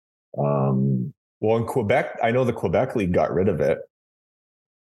anymore. Well, in Quebec, I know the Quebec League got rid of it.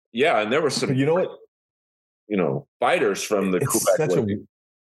 Yeah. And there were some, you know what? Fighters from the Quebec League.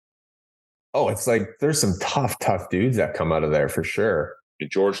 It's like there's some tough dudes that come out of there for sure.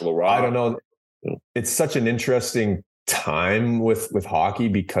 George Leroy. I don't know. It's such an interesting time with hockey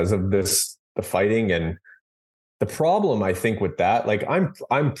because of the fighting. And the problem, I think, with that, like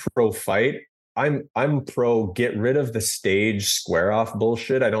I'm pro fight. I'm pro get rid of the stage square off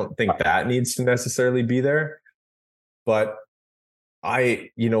bullshit. I don't think that needs to necessarily be there. But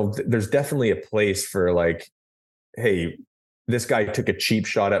there's definitely a place for like, hey, this guy took a cheap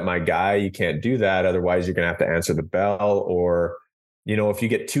shot at my guy. You can't do that. Otherwise, you're going to have to answer the bell. Or, if you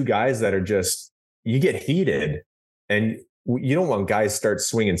get two guys that are you get heated and you don't want guys start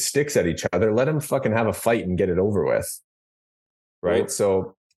swinging sticks at each other. Let them fucking have a fight and get it over with. Right.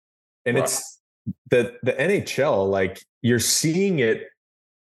 So, and it's the NHL, like you're seeing it.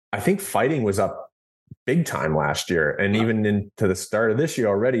 I think fighting was up big time last year and even into the start of this year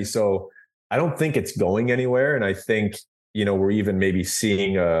already. So I don't think it's going anywhere. And I think, we're even maybe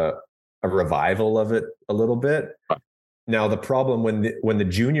seeing a revival of it a little bit. Now, the problem when the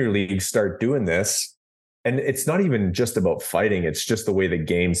junior leagues start doing this, and it's not even just about fighting, it's just the way the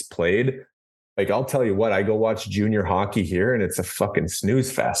game's played. Like, I'll tell you what, I go watch junior hockey here and it's a fucking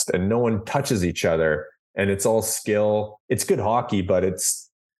snooze fest and no one touches each other and it's all skill. It's good hockey, but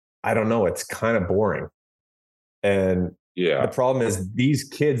I don't know, it's kind of boring. And the problem is these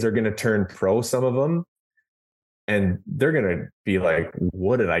kids are going to turn pro, some of them, and they're going to be like,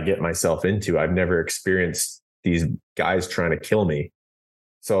 what did I get myself into? I've never experienced these guys trying to kill me.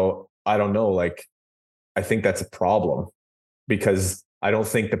 So I don't know. Like, I think that's a problem because I don't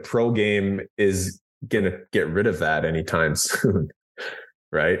think the pro game is going to get rid of that anytime soon.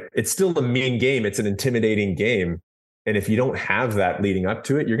 Right. It's still a mean game. It's an intimidating game. And if you don't have that leading up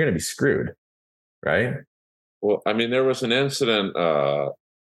to it, you're going to be screwed. Right. Well, I mean, there was an incident.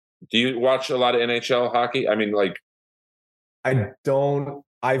 Do you watch a lot of NHL hockey? I mean, like, I don't.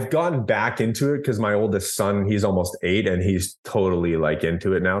 I've gotten back into it because my oldest son, he's almost 8 and he's totally like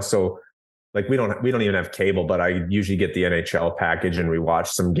into it now. So like we don't even have cable, but I usually get the NHL package and we watch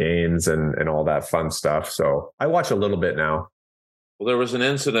some games and all that fun stuff. So I watch a little bit now. Well, there was an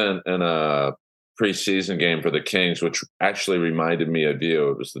incident in a preseason game for the Kings, which actually reminded me of you.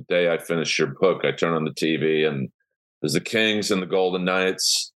 It was the day I finished your book. I turned on the TV and there's the Kings and the Golden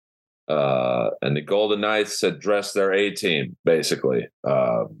Knights. And the Golden Knights had dressed their A team basically.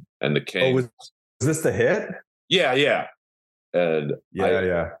 And the Kings. Was this the hit? Yeah. Yeah. And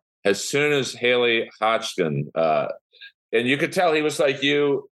yeah. As soon as Haley Hodgkin, and you could tell he was like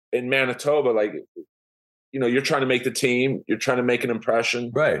you in Manitoba, like, you're trying to make the team, you're trying to make an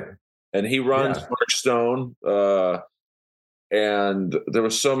impression. Right. And he runs Mark Stone. And there were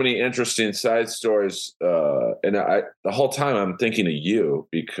so many interesting side stories. And the whole time I'm thinking of you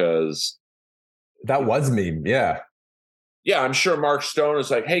because that was me. Yeah. Yeah. I'm sure Mark Stone is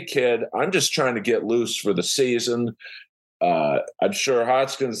like, hey kid, I'm just trying to get loose for the season. I'm sure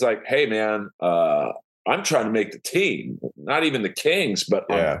Hodgkin's like, hey man, I'm trying to make the team, not even the Kings, but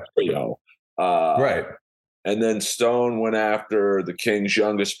Ontario. Right. And then Stone went after the Kings'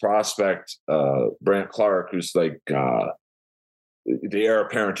 youngest prospect, Brant Clark, who's like the heir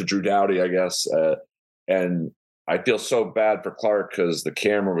apparent to Drew Doughty, I guess. And I feel so bad for Clark because the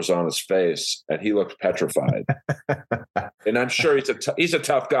camera was on his face and he looked petrified. And I'm sure he's a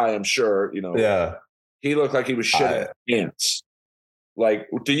tough guy. I'm sure, Yeah. He looked like he was shitting his pants. Like,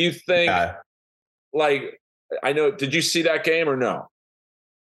 do you think? Like, I know. Did you see that game or no?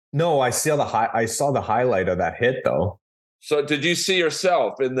 No, I saw the highlight of that hit though. So, did you see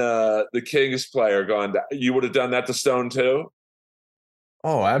yourself in the Kings player going? You would have done that to Stone too?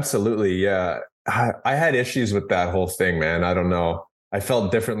 Oh, absolutely. Yeah. I had issues with that whole thing, man. I don't know. I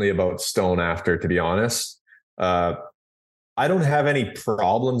felt differently about Stone after, to be honest. I don't have any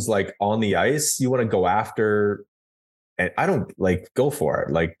problems like on the ice. You want to go after, and I don't like go for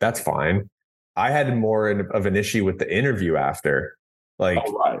it. Like, that's fine. I had more of an issue with the interview after. Like,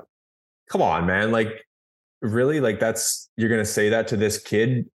 come on, man. Like, really? Like, you're going to say that to this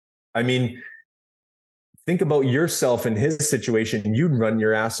kid? I mean, think about yourself in his situation. You'd run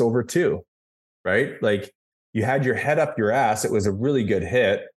your ass over too, right? Like, you had your head up your ass. It was a really good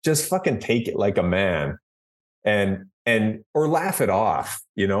hit. Just fucking take it like a man or laugh it off,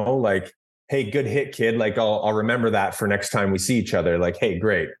 like, hey, good hit, kid. Like, I'll remember that for next time we see each other. Like, hey,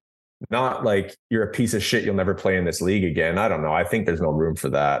 great. Not like you're a piece of shit. You'll never play in this league again. I don't know. I think there's no room for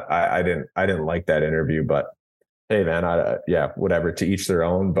that. I didn't like that interview, but hey man, whatever, to each their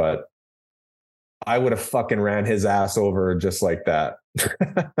own. But I would have fucking ran his ass over just like that.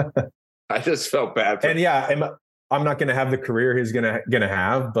 I just felt bad for and I'm not going to have the career he's going to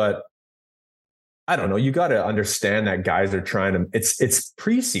have, but I don't know. You got to understand that guys are trying to, it's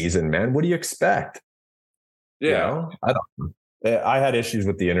preseason, man. What do you expect? Yeah. You know? I had issues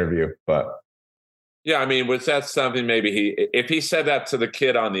with the interview, but yeah, I mean, was that something maybe if he said that to the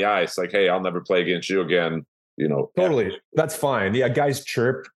kid on the ice, like, hey, I'll never play against you again, you know. Totally. That's fine. Yeah, guys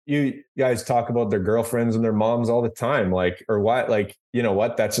chirp. You guys talk about their girlfriends and their moms all the time. Like, or what? Like, you know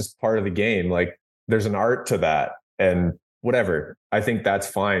what? That's just part of the game. Like, there's an art to that. And whatever. I think that's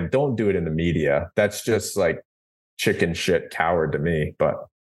fine. Don't do it in the media. That's just like chicken shit coward to me. But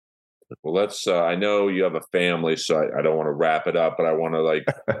well, let's I know you have a family, so I don't want to wrap it up, but I want to like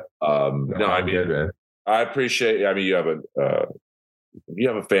no, I mean, good, I appreciate, I mean, you have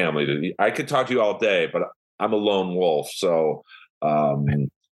a family. I could talk to you all day, but I'm a lone wolf. So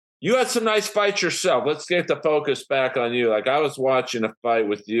you had some nice fights yourself. Let's get the focus back on you. Like, I was watching a fight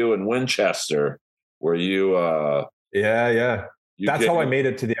with you in Winchester where you that's how I made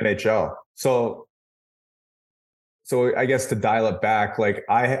it to the NHL. So I guess to dial it back, like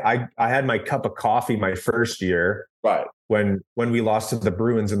I had my cup of coffee my first year, right, when we lost to the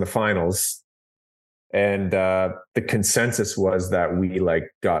Bruins in the finals. And the consensus was that we like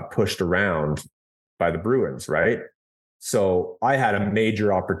got pushed around by the Bruins, right? So I had a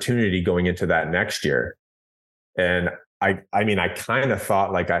major opportunity going into that next year. And I mean, I kind of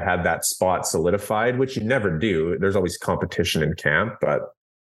thought like I had that spot solidified, which you never do. There's always competition in camp, but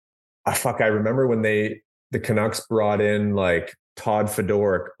I remember when the Canucks brought in like Todd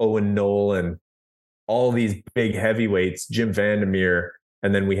Fedoruk, Owen Nolan, all these big heavyweights, Jim Vandermeer.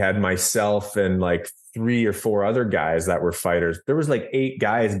 And then we had myself and like 3 or 4 other guys that were fighters. There was like 8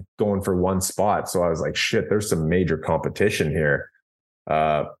 guys going for one spot. So I was like, shit, there's some major competition here.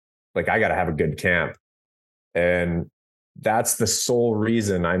 Like, I got to have a good camp. And that's the sole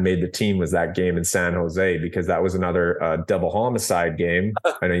reason I made the team, was that game in San Jose, because that was another double homicide game.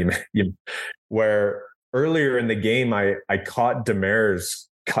 I know you where earlier in the game, I caught Demers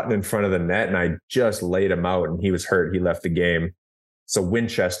cutting in front of the net and I just laid him out and he was hurt. He left the game. So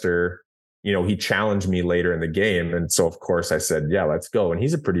Winchester, you know, he challenged me later in the game. And so, of course, I said, yeah, let's go. And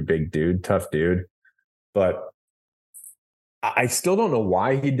he's a pretty big dude, tough dude. But I still don't know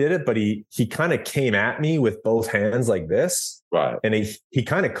why he did it, but he kind of came at me with both hands like this. Right. And he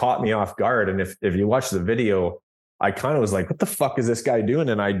kind of caught me off guard. And if you watch the video, I kind of was like, what the fuck is this guy doing?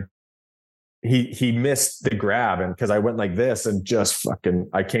 And he missed the grab. And because I went like this and just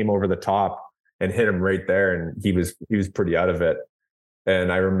I came over the top and hit him right there. And he was pretty out of it.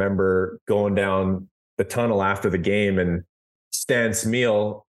 And I remember going down the tunnel after the game, and Stan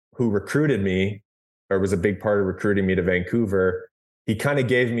Smeal, who recruited me, or was a big part of recruiting me to Vancouver, he kind of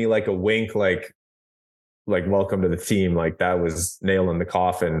gave me like a wink, like welcome to the team. Like, that was nail in the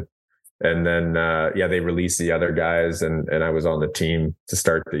coffin. And then, they released the other guys and I was on the team to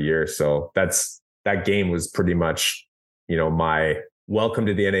start the year. So that game was pretty much, you know, my welcome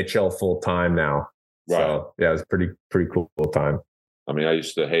to the NHL full time now. Right. So yeah, it was pretty cool time. I mean, I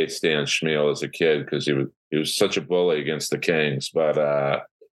used to hate Stan Schmiel as a kid because he was such a bully against the Kings. But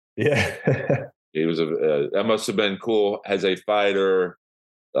yeah, he was that must have been cool as a fighter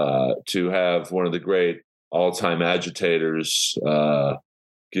to have one of the great all-time agitators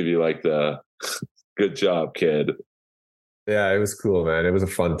give you like the good job, kid. Yeah, it was cool, man. It was a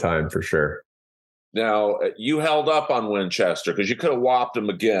fun time for sure. Now, you held up on Winchester because you could have whopped him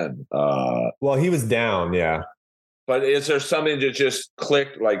again. Well, he was down, yeah. But is there something that just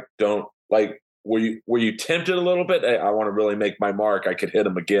clicked? Like, were you tempted a little bit? Hey, I want to really make my mark. I could hit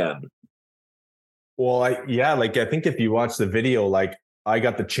him again. Well, I think if you watch the video, like, I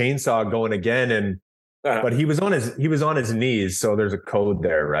got the chainsaw going again, and but he was on his knees, so there's a code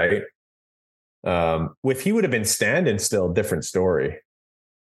there, right? If he would have been standing still, different story.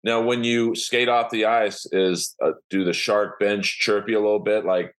 Now, when you skate off the ice, do the Shark bench chirp you a little bit?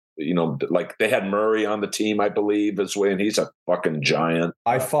 Like, you know, like they had Murray on the team, I believe, this way, and he's a fucking giant.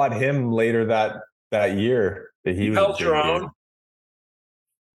 I fought him later that year. He held your own.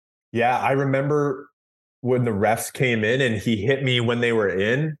 Yeah, I remember when the refs came in and he hit me when they were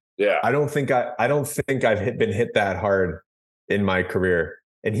in. Yeah, I don't think I've been hit that hard in my career,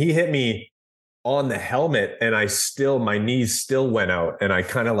 and he hit me on the helmet, and my knees still went out, and I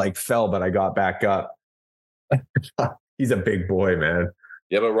kind of like fell, but I got back up. He's a big boy, man.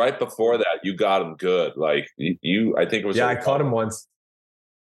 Yeah, but right before that, you got him good. Like I think it was. Yeah, I caught him once.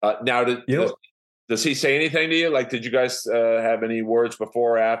 Now, does Does he say anything to you? Like, did you guys have any words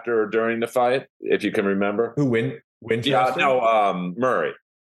before, after, or during the fight, if you can remember? Who Winchester? Yeah, no, Murray.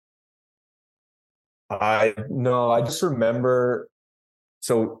 I just remember.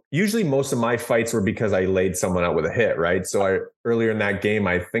 So usually most of my fights were because I laid someone out with a hit, right? So earlier in that game,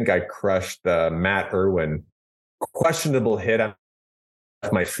 I think I crushed Matt Irwin. Questionable hit on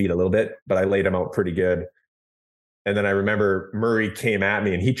my feet a little bit, but I laid him out pretty good. And then I remember Murray came at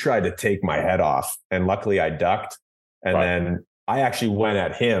me and he tried to take my head off. And luckily I ducked. And then I actually went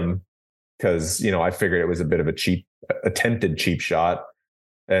at him because, I figured it was a bit of a attempted cheap shot.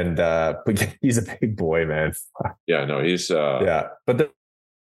 And, but he's a big boy, man. Yeah, no, he's, yeah. But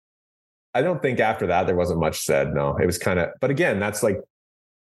I don't think after that there wasn't much said. No, it was kind of, but again, that's where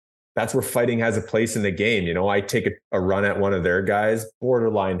fighting has a place in the game. I take a run at one of their guys,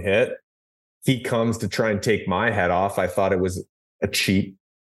 borderline hit. He comes to try and take my head off. I thought it was a cheap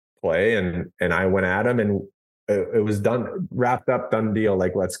play and I went at him and it was done, wrapped up, done deal.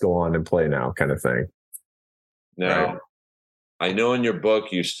 Like, let's go on and play now kind of thing. Now, right? I know in your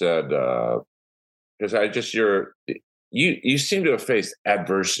book you said, because you seem to have faced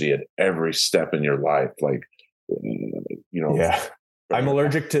adversity at every step in your life. Like, yeah, I'm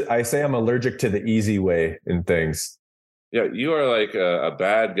allergic to the easy way in things. Yeah, you are like a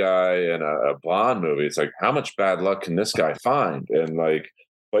bad guy in a Bond movie. It's like, how much bad luck can this guy find? And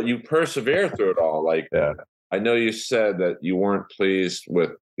but you persevere through it all. Like, yeah. I know you said that you weren't pleased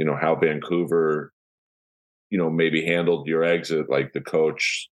with, how Vancouver, maybe handled your exit. Like the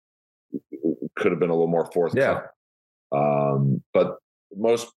coach could have been a little more forthcoming. Yeah. But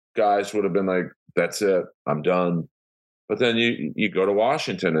most guys would have been like, that's it, I'm done. But then you go to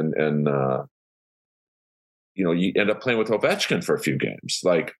Washington and you end up playing with Ovechkin for a few games,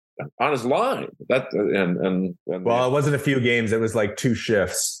 like on his line. And well, it wasn't a few games; it was like 2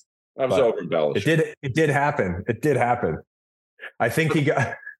 shifts. I was over embellished. It did happen. It did happen. I think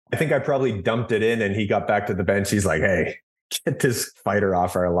I probably dumped it in, and he got back to the bench. He's like, "Hey, get this fighter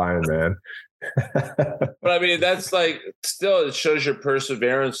off our line, man." But I mean, that's like, still, it shows your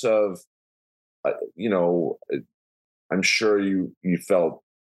perseverance of, I'm sure you felt,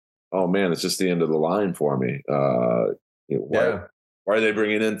 oh man, it's just the end of the line for me. Why are they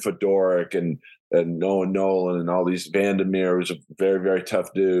bringing in Fedoruk and Noah Nolan and all these? Vandermeer, who's a very, very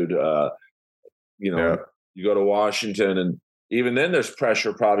tough dude. You go to Washington, and even then there's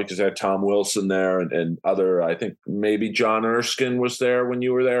pressure probably because they had Tom Wilson there and other, I think maybe John Erskine was there when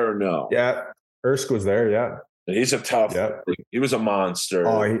you were there, or no? Yeah, Erskine was there, yeah. And he's a tough, he was a monster.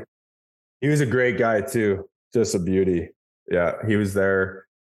 Oh, he was a great guy too. Just a beauty. Yeah, he was there.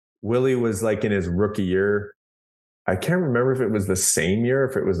 Willie was like in his rookie year. I can't remember if it was the same year,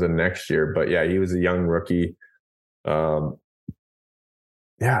 if it was the next year, but yeah, he was a young rookie. I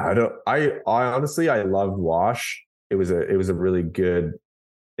honestly, I loved Wash. It was a really good,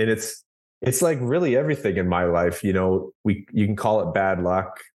 and it's like really everything in my life. You can call it bad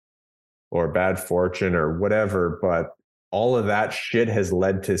luck or bad fortune or whatever, but all of that shit has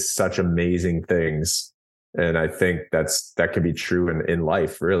led to such amazing things. And I think that could be true in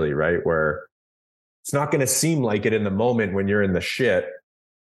life, really, right? Where it's not going to seem like it in the moment when you're in the shit.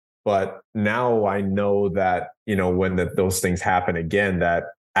 But now I know that, when those things happen again, that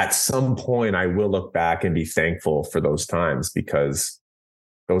at some point I will look back and be thankful for those times, because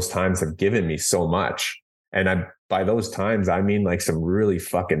those times have given me so much. And by those times, I mean like some really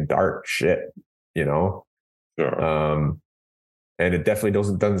fucking dark shit, Sure. And it definitely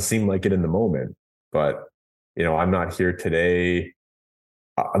doesn't seem like it in the moment, but I'm not here today.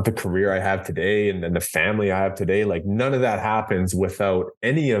 The career I have today and then the family I have today, like none of that happens without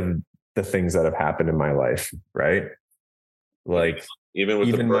any of the things that have happened in my life, right? Like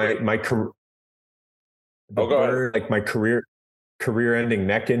even my career, like my career-ending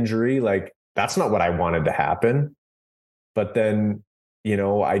neck injury, like that's not what I wanted to happen. But then,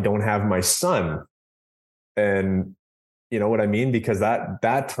 I don't have my son, and you know what I mean? Because that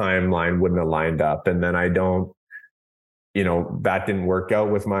timeline wouldn't have lined up. And then I don't, that didn't work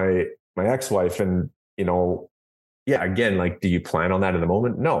out with my ex-wife. And, again, like, do you plan on that in the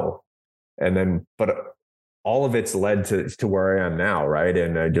moment? No. And then, but all of it's led to where I am now. Right.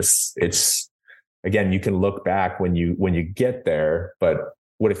 And it's, again, you can look back when you get there, but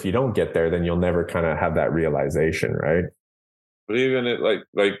what if you don't get there? Then you'll never kind of have that realization. Right. But even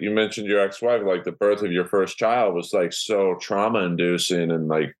like you mentioned your ex-wife, like the birth of your first child was like so trauma-inducing, and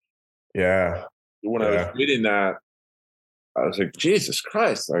like, when I was reading that, I was like, Jesus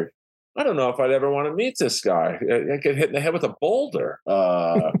Christ! Like, I don't know if I'd ever want to meet this guy. I get hit in the head with a boulder.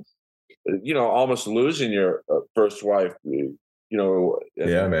 Almost losing your first wife. Man.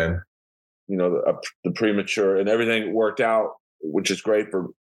 the premature and everything worked out, which is great for.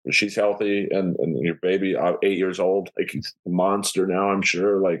 She's healthy, and your baby, 8 years old, like he's a monster now. I'm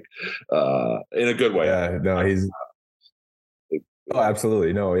sure, like in a good way. Yeah, no, he's. Oh,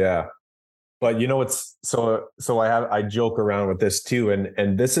 absolutely, no, yeah. But it's so I joke around with this too,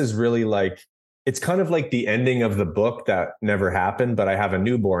 and this is really like it's kind of like the ending of the book that never happened. But I have a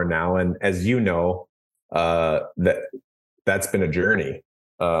newborn now, and as you know, that's been a journey.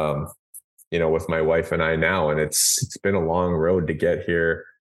 With my wife and I now, and it's been a long road to get here.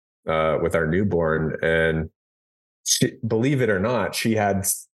 With our newborn, and believe it or not, she had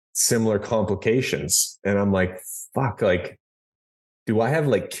similar complications, and I'm like, fuck, like, do I have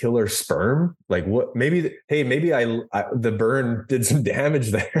like killer sperm? Like, what? Maybe the burn did some damage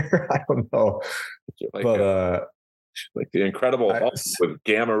there. I don't know, like, but like the Incredible Hulk with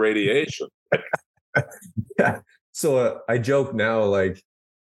gamma radiation. Yeah. So I joke now, like,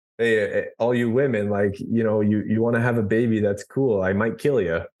 hey, all you women, like, you want to have a baby, that's cool. I might kill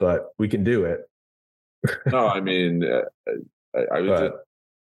you, but we can do it. No, I mean, I was just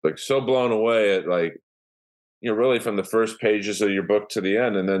like so blown away at like, really from the first pages of your book to the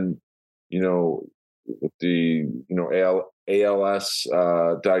end. And then, with the, ALS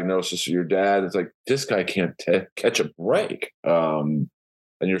diagnosis of your dad, it's like, this guy can't catch a break. And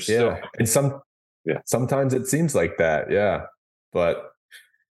you're still. And sometimes it seems like that. Yeah. But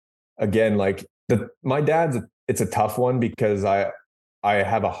again, like my dad's, it's a tough one because I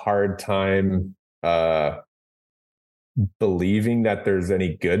have a hard time believing that there's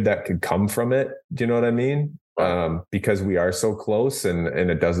any good that could come from it. Do you know what I mean? Right. Because we are so close and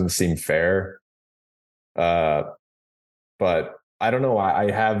it doesn't seem fair. But I don't know. I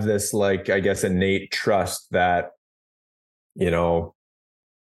have this, like, I guess, innate trust that,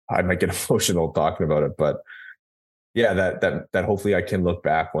 I might get emotional talking about it, but yeah, that hopefully I can look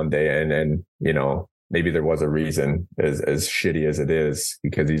back one day and maybe there was a reason, as shitty as it is,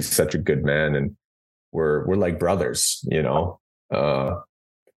 because he's such a good man and we're like brothers.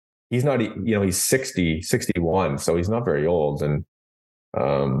 He's not, he's 61, so he's not very old, and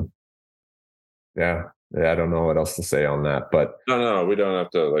yeah, I don't know what else to say on that, but no, we don't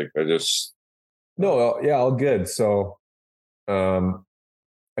have to, like, all good. So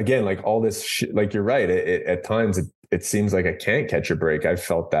again, like all this shit, like you're right, at times it seems like I can't catch a break. I've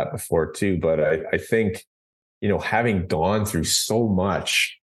felt that before too, but I think, having gone through so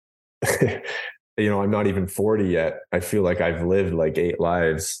much, I'm not even 40 yet. I feel like I've lived like 8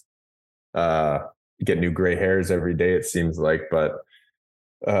 lives. You get new gray hairs every day, it seems like, but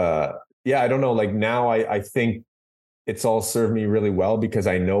yeah, I don't know. Like now I think it's all served me really well because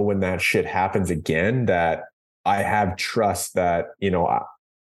I know when that shit happens again, that I have trust that,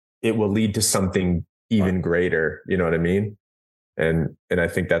 it will lead to something even greater. You know what I mean? And I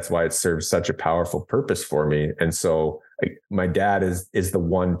think that's why it serves such a powerful purpose for me. And so my dad is the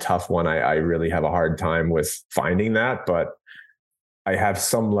one tough one. I really have a hard time with finding that, but I have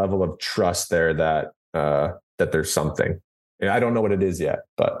some level of trust there that there's something. And I don't know what it is yet,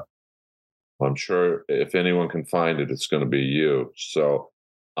 but I'm sure if anyone can find it, it's going to be you. So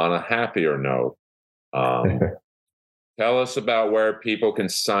on a happier note, tell us about where people can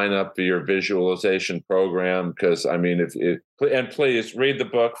sign up for your visualization program. Because I mean, and please read the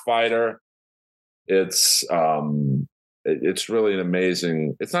book Fighter. It's really an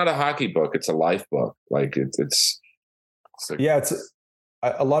amazing. It's not a hockey book; it's a life book. Like it's like, yeah. It's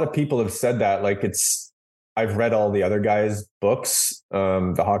a lot of people have said that. Like I've read all the other guys' books,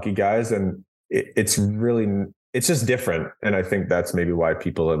 the hockey guys, and it's just different. And I think that's maybe why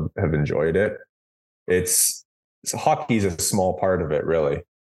people have enjoyed it. So hockey is a small part of it, really.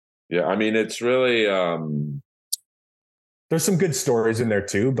 Yeah, I mean, it's really. There's some good stories in there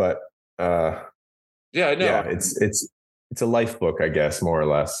too, but yeah, I know. Yeah, it's a life book, I guess, more or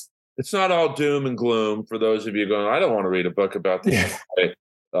less. It's not all doom and gloom for those of you going, I don't want to read a book about this guy,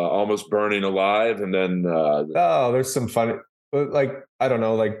 almost burning alive, and then. There's some funny, like, I don't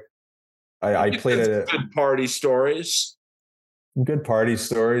know, like I played good party stories. Good party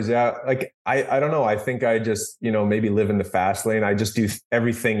stories. Yeah. Like, I don't know. I think I just, maybe live in the fast lane. I just do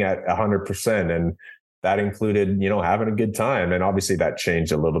everything at 100%. And that included, having a good time. And obviously that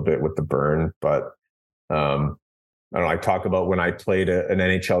changed a little bit with the burn, but I don't know. I talk about when I played an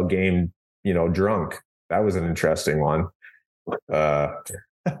NHL game, drunk. That was an interesting one. But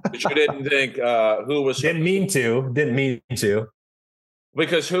you didn't think who was. Didn't mean to.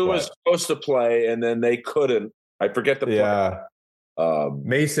 Because who was supposed to play and then they couldn't. I forget the play. Yeah.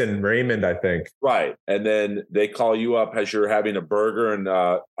 Mason Raymond, I think. Right. And then they call you up as you're having a burger and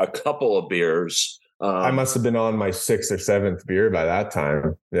a couple of beers. I must have been on my 6th or 7th beer by that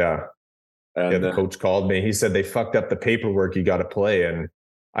time. Yeah. Yeah, And the coach called me. He said they fucked up the paperwork. You got to play, and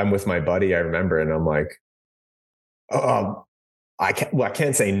I'm with my buddy. I remember, and I'm like, I can't. Well, I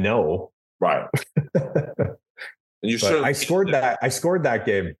can't say no. right. And you But certainly I scored that. I scored that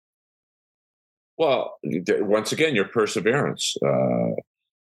game. well, once again, your perseverance.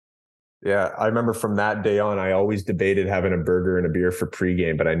 Yeah, I remember from that day on, I always debated having a burger and a beer for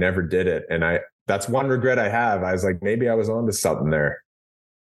pregame, but I never did it. And that's one regret I have. I was like, maybe I was onto something there.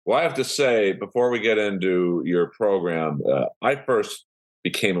 Well, I have to say, before we get into your program, I first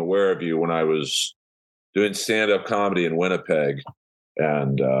became aware of you when I was doing stand-up comedy in Winnipeg,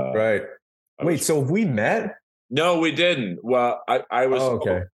 and Right. Wait, so have we met? no, we didn't. Well,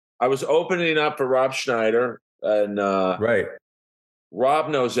 Okay. I was opening up for Rob Schneider, and Right. Rob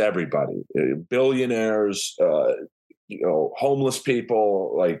knows everybody, billionaires, homeless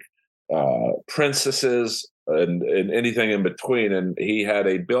people, like princesses, and anything in between. And he had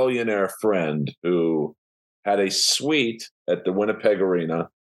a billionaire friend who had a suite at the Winnipeg Arena.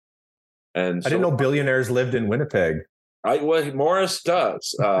 And I didn't know billionaires lived in Winnipeg. Morris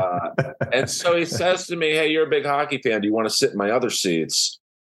does. And so he says to me, "Hey, you're a big hockey fan. Do you want to sit in my other seats?"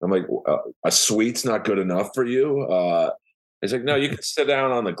 I'm like, "A suite's not good enough for you." He's like, "No, you can sit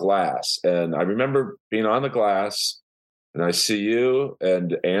down on the glass." And I remember being on the glass, and I see you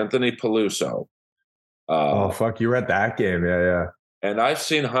and Anthony Peluso. Oh, fuck. You were at that game. Yeah. Yeah. And I've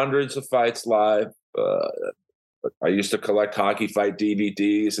seen hundreds of fights live. I used to collect hockey fight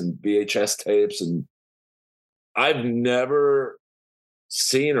DVDs and VHS tapes, and I've never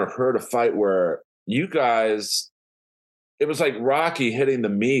seen or heard a fight where you guys, it was like Rocky hitting the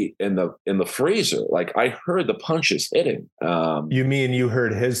meat in the freezer. Like I heard the punches hitting. You mean you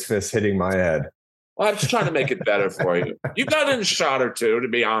heard his fist hitting my head? Well, I was trying to make it better for you. You got in a shot or two, to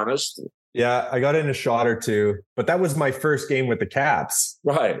be honest. Yeah, I got in a shot or two, but that was my first game with the Caps.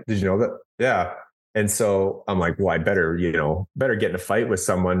 Right. Did you know that? Yeah. And so I'm like, well, I better get in a fight with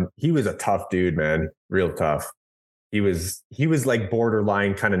someone. He was a tough dude, man. Real tough. He was like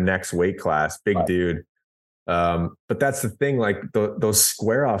borderline kind of next weight class, big right. dude. But that's the thing, like those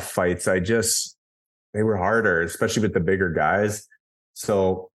square off fights, they were harder, especially with the bigger guys.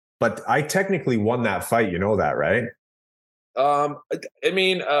 So, but I technically won that fight. You know that, right? I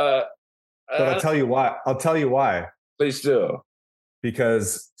mean, but I'll tell you why. Please do.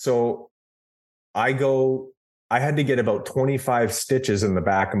 Because I had to get about 25 stitches in the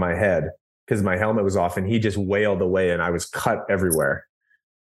back of my head because my helmet was off, and he just wailed away and I was cut everywhere.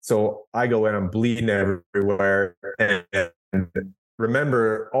 So I go in, I'm bleeding everywhere. And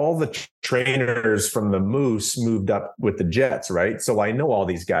remember, all the trainers from the Moose moved up with the Jets, right? So I know all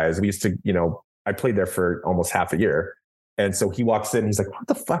these guys. We used to, I played there for almost half a year. And so he walks in and he's like, "What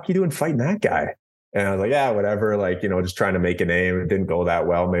the fuck are you doing fighting that guy?" And I was like, "Yeah, whatever. Like, just trying to make a name. It didn't go that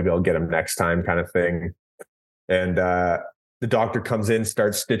well. Maybe I'll get him next time," kind of thing. And the doctor comes in,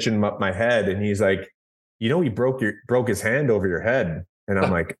 starts stitching up my head. And he's like, "He broke his hand over your head." And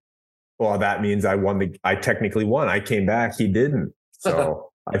I'm like, "Well, that means I technically won. I came back. He didn't."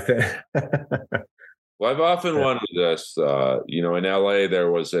 So I think. Well, I've often wondered this, in LA,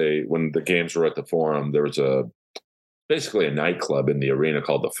 when the games were at the Forum, there was basically a nightclub in the arena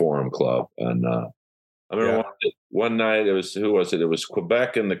called the Forum Club. And I remember one night, who was it? It was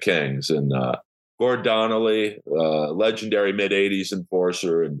Quebec and the Kings, and Gord Donnelly, legendary mid-'80s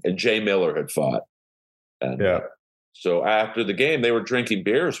enforcer, and Jay Miller had fought. And so after the game, they were drinking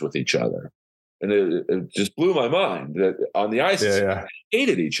beers with each other. And it just blew my mind that on the ice, they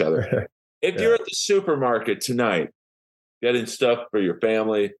hated each other. If you're at the supermarket tonight, getting stuff for your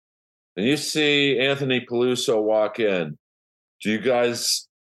family, and you see Anthony Peluso walk in, do you guys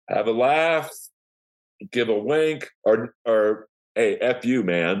have a laugh, give a wink, or hey, F you,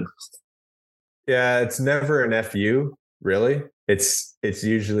 man? Yeah, it's never an F you, really. It's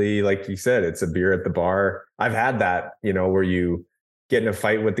usually, like you said, it's a beer at the bar. I've had that, where you get in a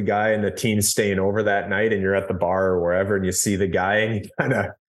fight with the guy and the team's staying over that night and you're at the bar or wherever and you see the guy and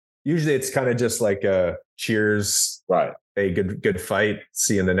usually it's kind of just like a cheers. Right. Hey, good fight.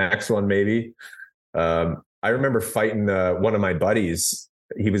 See you in the next one, maybe. I remember fighting one of my buddies.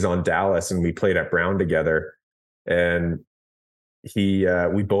 He was on Dallas and we played at Brown together. And we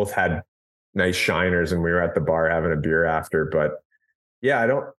both had nice shiners and we were at the bar having a beer after. But yeah,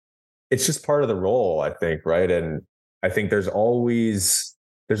 it's just part of the role, I think, right? And I think there's always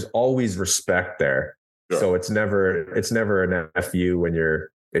respect there. Sure. So it's never an FU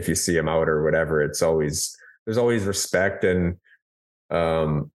if you see him out or whatever. There's always respect and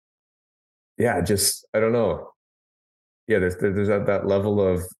just I don't know. Yeah, there's that level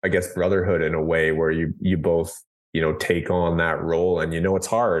of, I guess, brotherhood in a way where you both take on that role, and it's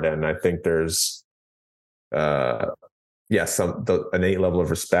hard. And I think there's the innate level of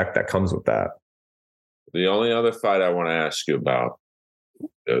respect that comes with that. The only other fight I want to ask you about,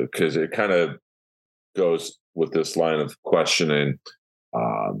 because it kind of goes with this line of questioning.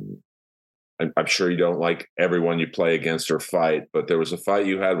 I'm sure you don't like everyone you play against or fight, but there was a fight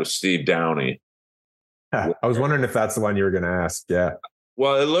you had with Steve Downey. I was wondering if that's the one you were going to ask. Yeah.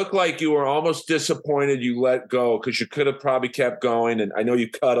 Well, it looked like you were almost disappointed you let go, because you could have probably kept going. And I know you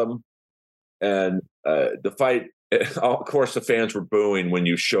cut him. And the fight, of course, the fans were booing when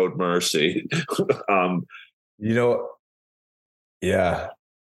you showed mercy. Yeah.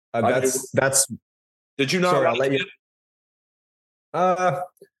 That's. Did you not? Sorry, I'll let you.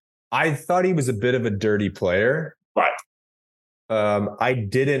 I thought he was a bit of a dirty player. Right. I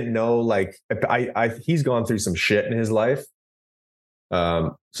didn't know, he's gone through some shit in his life.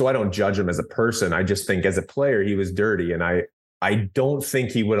 So I don't judge him as a person. I just think as a player, he was dirty. And I don't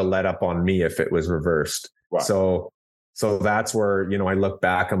think he would have let up on me if it was reversed. Right. So that's where, I look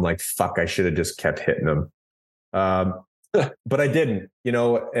back, I'm like, fuck, I should have just kept hitting him. But I didn't,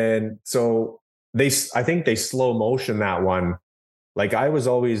 and so I think they slow motion that one. Like that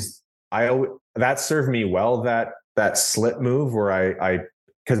served me well, that slip move where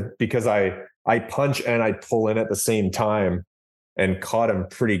because I punch and I pull in at the same time and caught him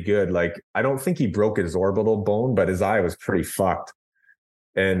pretty good. Like, I don't think he broke his orbital bone, but his eye was pretty fucked.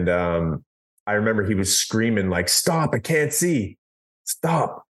 And I remember he was screaming like, "Stop, I can't see.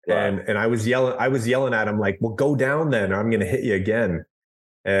 Stop." Right. And I was yelling at him like, "Well, go down then, or I'm going to hit you again."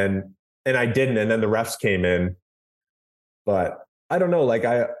 And I didn't. And then the refs came in. But I don't know, like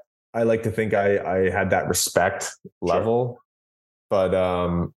I like to think I had that respect level. Sure. But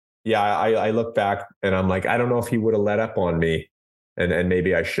I look back and I'm like, I don't know if he would have let up on me, and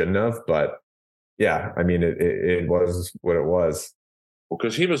maybe I shouldn't have. But yeah, I mean, it was what it was. Well,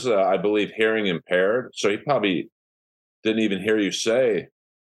 because he was, I believe, hearing impaired, so he probably didn't even hear you say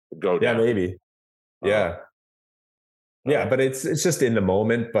go down. Yeah, maybe. Yeah. Yeah, but it's just in the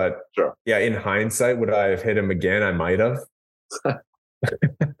moment. But sure. Yeah, in hindsight, would I have hit him again? I might have.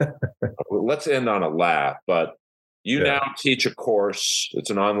 Let's end on a laugh. But you now teach a course. It's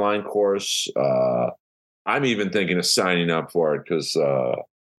an online course. I'm even thinking of signing up for it, because the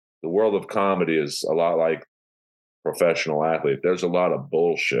world of comedy is a lot like professional athlete. There's a lot of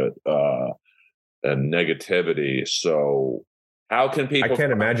bullshit and negativity. So how can people? I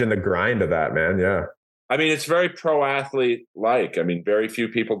can't imagine the grind of that, man. Yeah. I mean, it's very pro athlete like. I mean, very few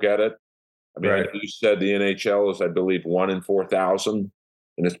people get it. I mean, right. Like you said, the NHL is, I believe, 1 in 4,000,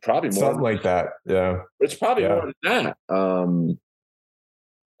 and it's probably more something like that. Yeah, it's probably more than that.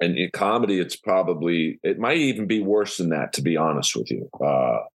 And in comedy, it might even be worse than that, to be honest with you.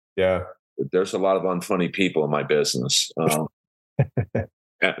 Yeah, there's a lot of unfunny people in my business, and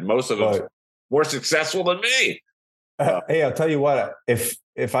most of them more successful than me. Hey, I'll tell you what. If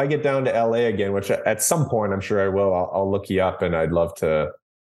I get down to LA again, which at some point I'm sure I will, I'll look you up, and I'd love to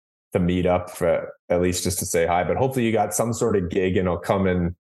meet up for at least just to say hi. But hopefully you got some sort of gig, and I'll come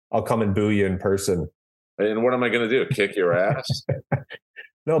and boo you in person. And what am I going to do? Kick your ass?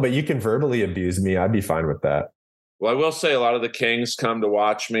 No, but you can verbally abuse me. I'd be fine with that. Well, I will say a lot of the Kings come to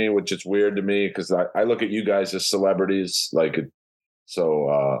watch me, which is weird to me, because I look at you guys as celebrities. But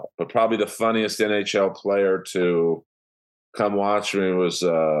probably the funniest NHL player to come watch me was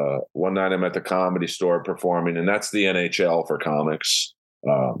one night I'm at the Comedy Store performing, and that's the NHL for comics.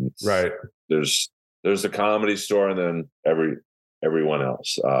 Right. There's the Comedy Store, and then everyone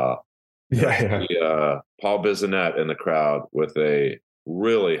else. Paul Bissonnette in the crowd with a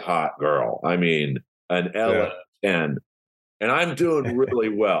really hot girl. I mean, an LA 10, and I'm doing really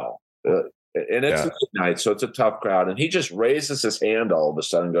well. And it's a night, so it's a tough crowd. And he just raises his hand all of a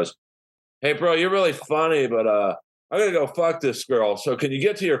sudden and goes, "Hey, bro, you're really funny, but I'm gonna go fuck this girl. So can you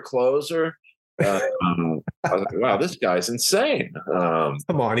get to your closer?" I was like, wow, this guy's insane.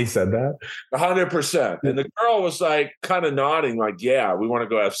 Come on, he said that 100%. And the girl was like kind of nodding, like, "Yeah, we want to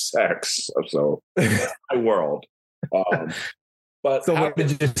go have sex." So my world. But so what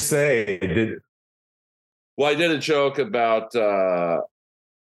did you say? Well, I did a joke about, I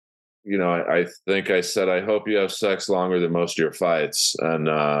think I said, "I hope you have sex longer than most of your fights." And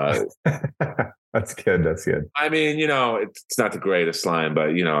that's good. That's good. I mean, it's not the greatest line,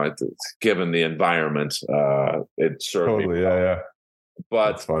 but it's given the environment, it served me well. Yeah.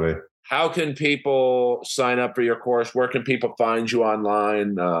 But that's funny. How can people sign up for your course? Where can people find you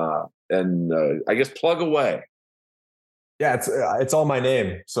online? And I guess plug away. Yeah, it's all my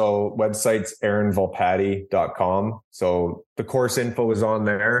name. So website's aaronvolpatti.com. So the course info is on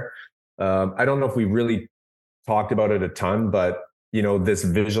there. I don't know if we really talked about it a ton, but this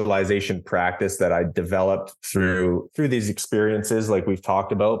visualization practice that I developed through these experiences, like we've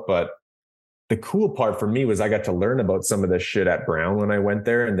talked about. But the cool part for me was I got to learn about some of this shit at Brown when I went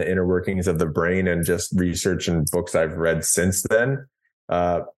there, and the inner workings of the brain, and just research and books I've read since then.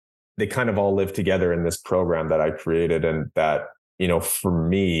 They kind of all live together in this program that I created. And that, for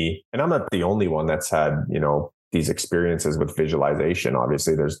me, and I'm not the only one that's had, these experiences with visualization.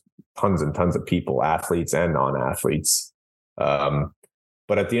 Obviously, there's tons and tons of people, athletes and non-athletes.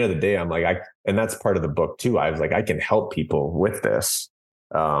 But at the end of the day, I'm like, and that's part of the book too. I was like, I can help people with this.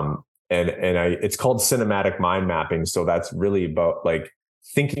 It's called cinematic mind mapping. So that's really about like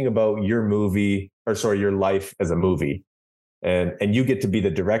thinking about your your life as a movie. And you get to be the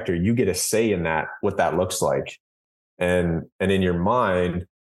director. You get a say in that, what that looks like. And in your mind,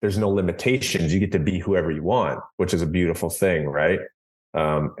 there's no limitations. You get to be whoever you want, which is a beautiful thing, right?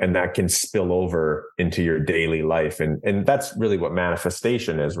 And that can spill over into your daily life. And that's really what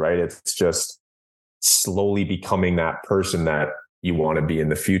manifestation is, right? It's just slowly becoming that person that you want to be in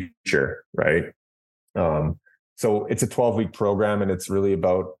the future, right? So it's a 12-week program, and it's really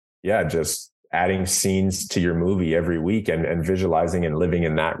about, just adding scenes to your movie every week and visualizing and living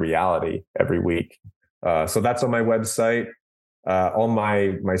in that reality every week. So that's on my website. All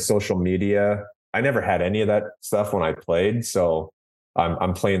my social media. I never had any of that stuff when I played, so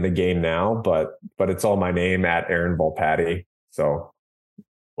I'm playing the game now. But it's all my name at Aaron Volpatti. So,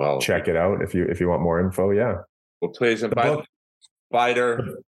 well, check it out if you want more info. Yeah. Well, please invite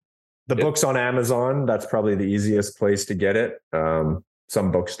Fighter. The book's on Amazon. That's probably the easiest place to get it. Some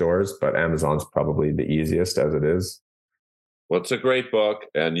bookstores, but Amazon's probably the easiest as it is. Well, it's a great book,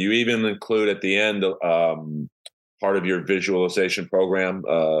 and you even include at the end part of your visualization program.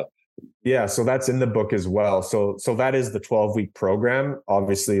 So that's in the book as well. So that is the 12-week program.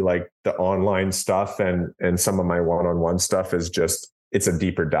 Obviously, like the online stuff and some of my one-on-one stuff is just, it's a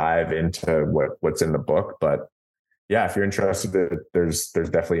deeper dive into what's in the book. But yeah, if you're interested, there's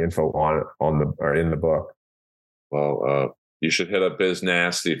definitely info in the book. Well, you should hit up Biz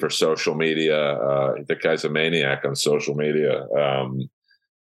Nasty for social media. The guy's a maniac on social media.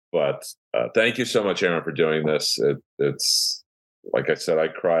 But thank you so much, Aaron, for doing this. It's like I said, I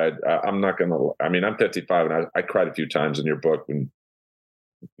cried. I'm 55 and I cried a few times in your book when,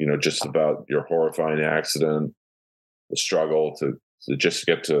 just about your horrifying accident, the struggle to just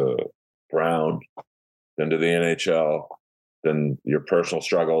get to Brown, then to the NHL, then your personal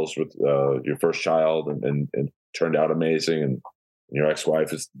struggles with your first child and turned out amazing. And your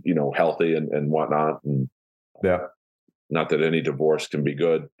ex-wife is, healthy and whatnot. And not that any divorce can be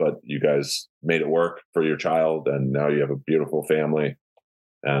good, but you guys made it work for your child, and now you have a beautiful family.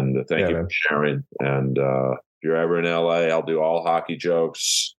 And thank you for sharing. And if you're ever in LA, I'll do all hockey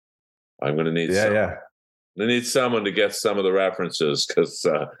jokes. I'm going to need I need someone to get some of the references, because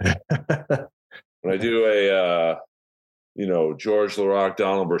when I do a George Laraque,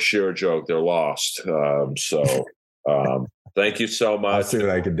 Donald Brashear joke, they're lost. Thank you so much. I'll see what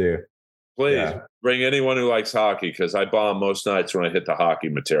I can do. Please bring anyone who likes hockey, because I bomb most nights when I hit the hockey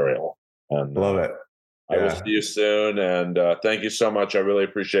material. And, love it. I will see you soon. And thank you so much. I really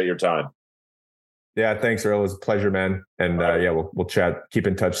appreciate your time. Yeah, thanks, Earl. It was a pleasure, man. And we'll chat. Keep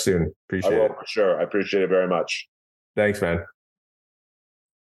in touch soon. Appreciate it. For sure. I appreciate it very much. Thanks, man.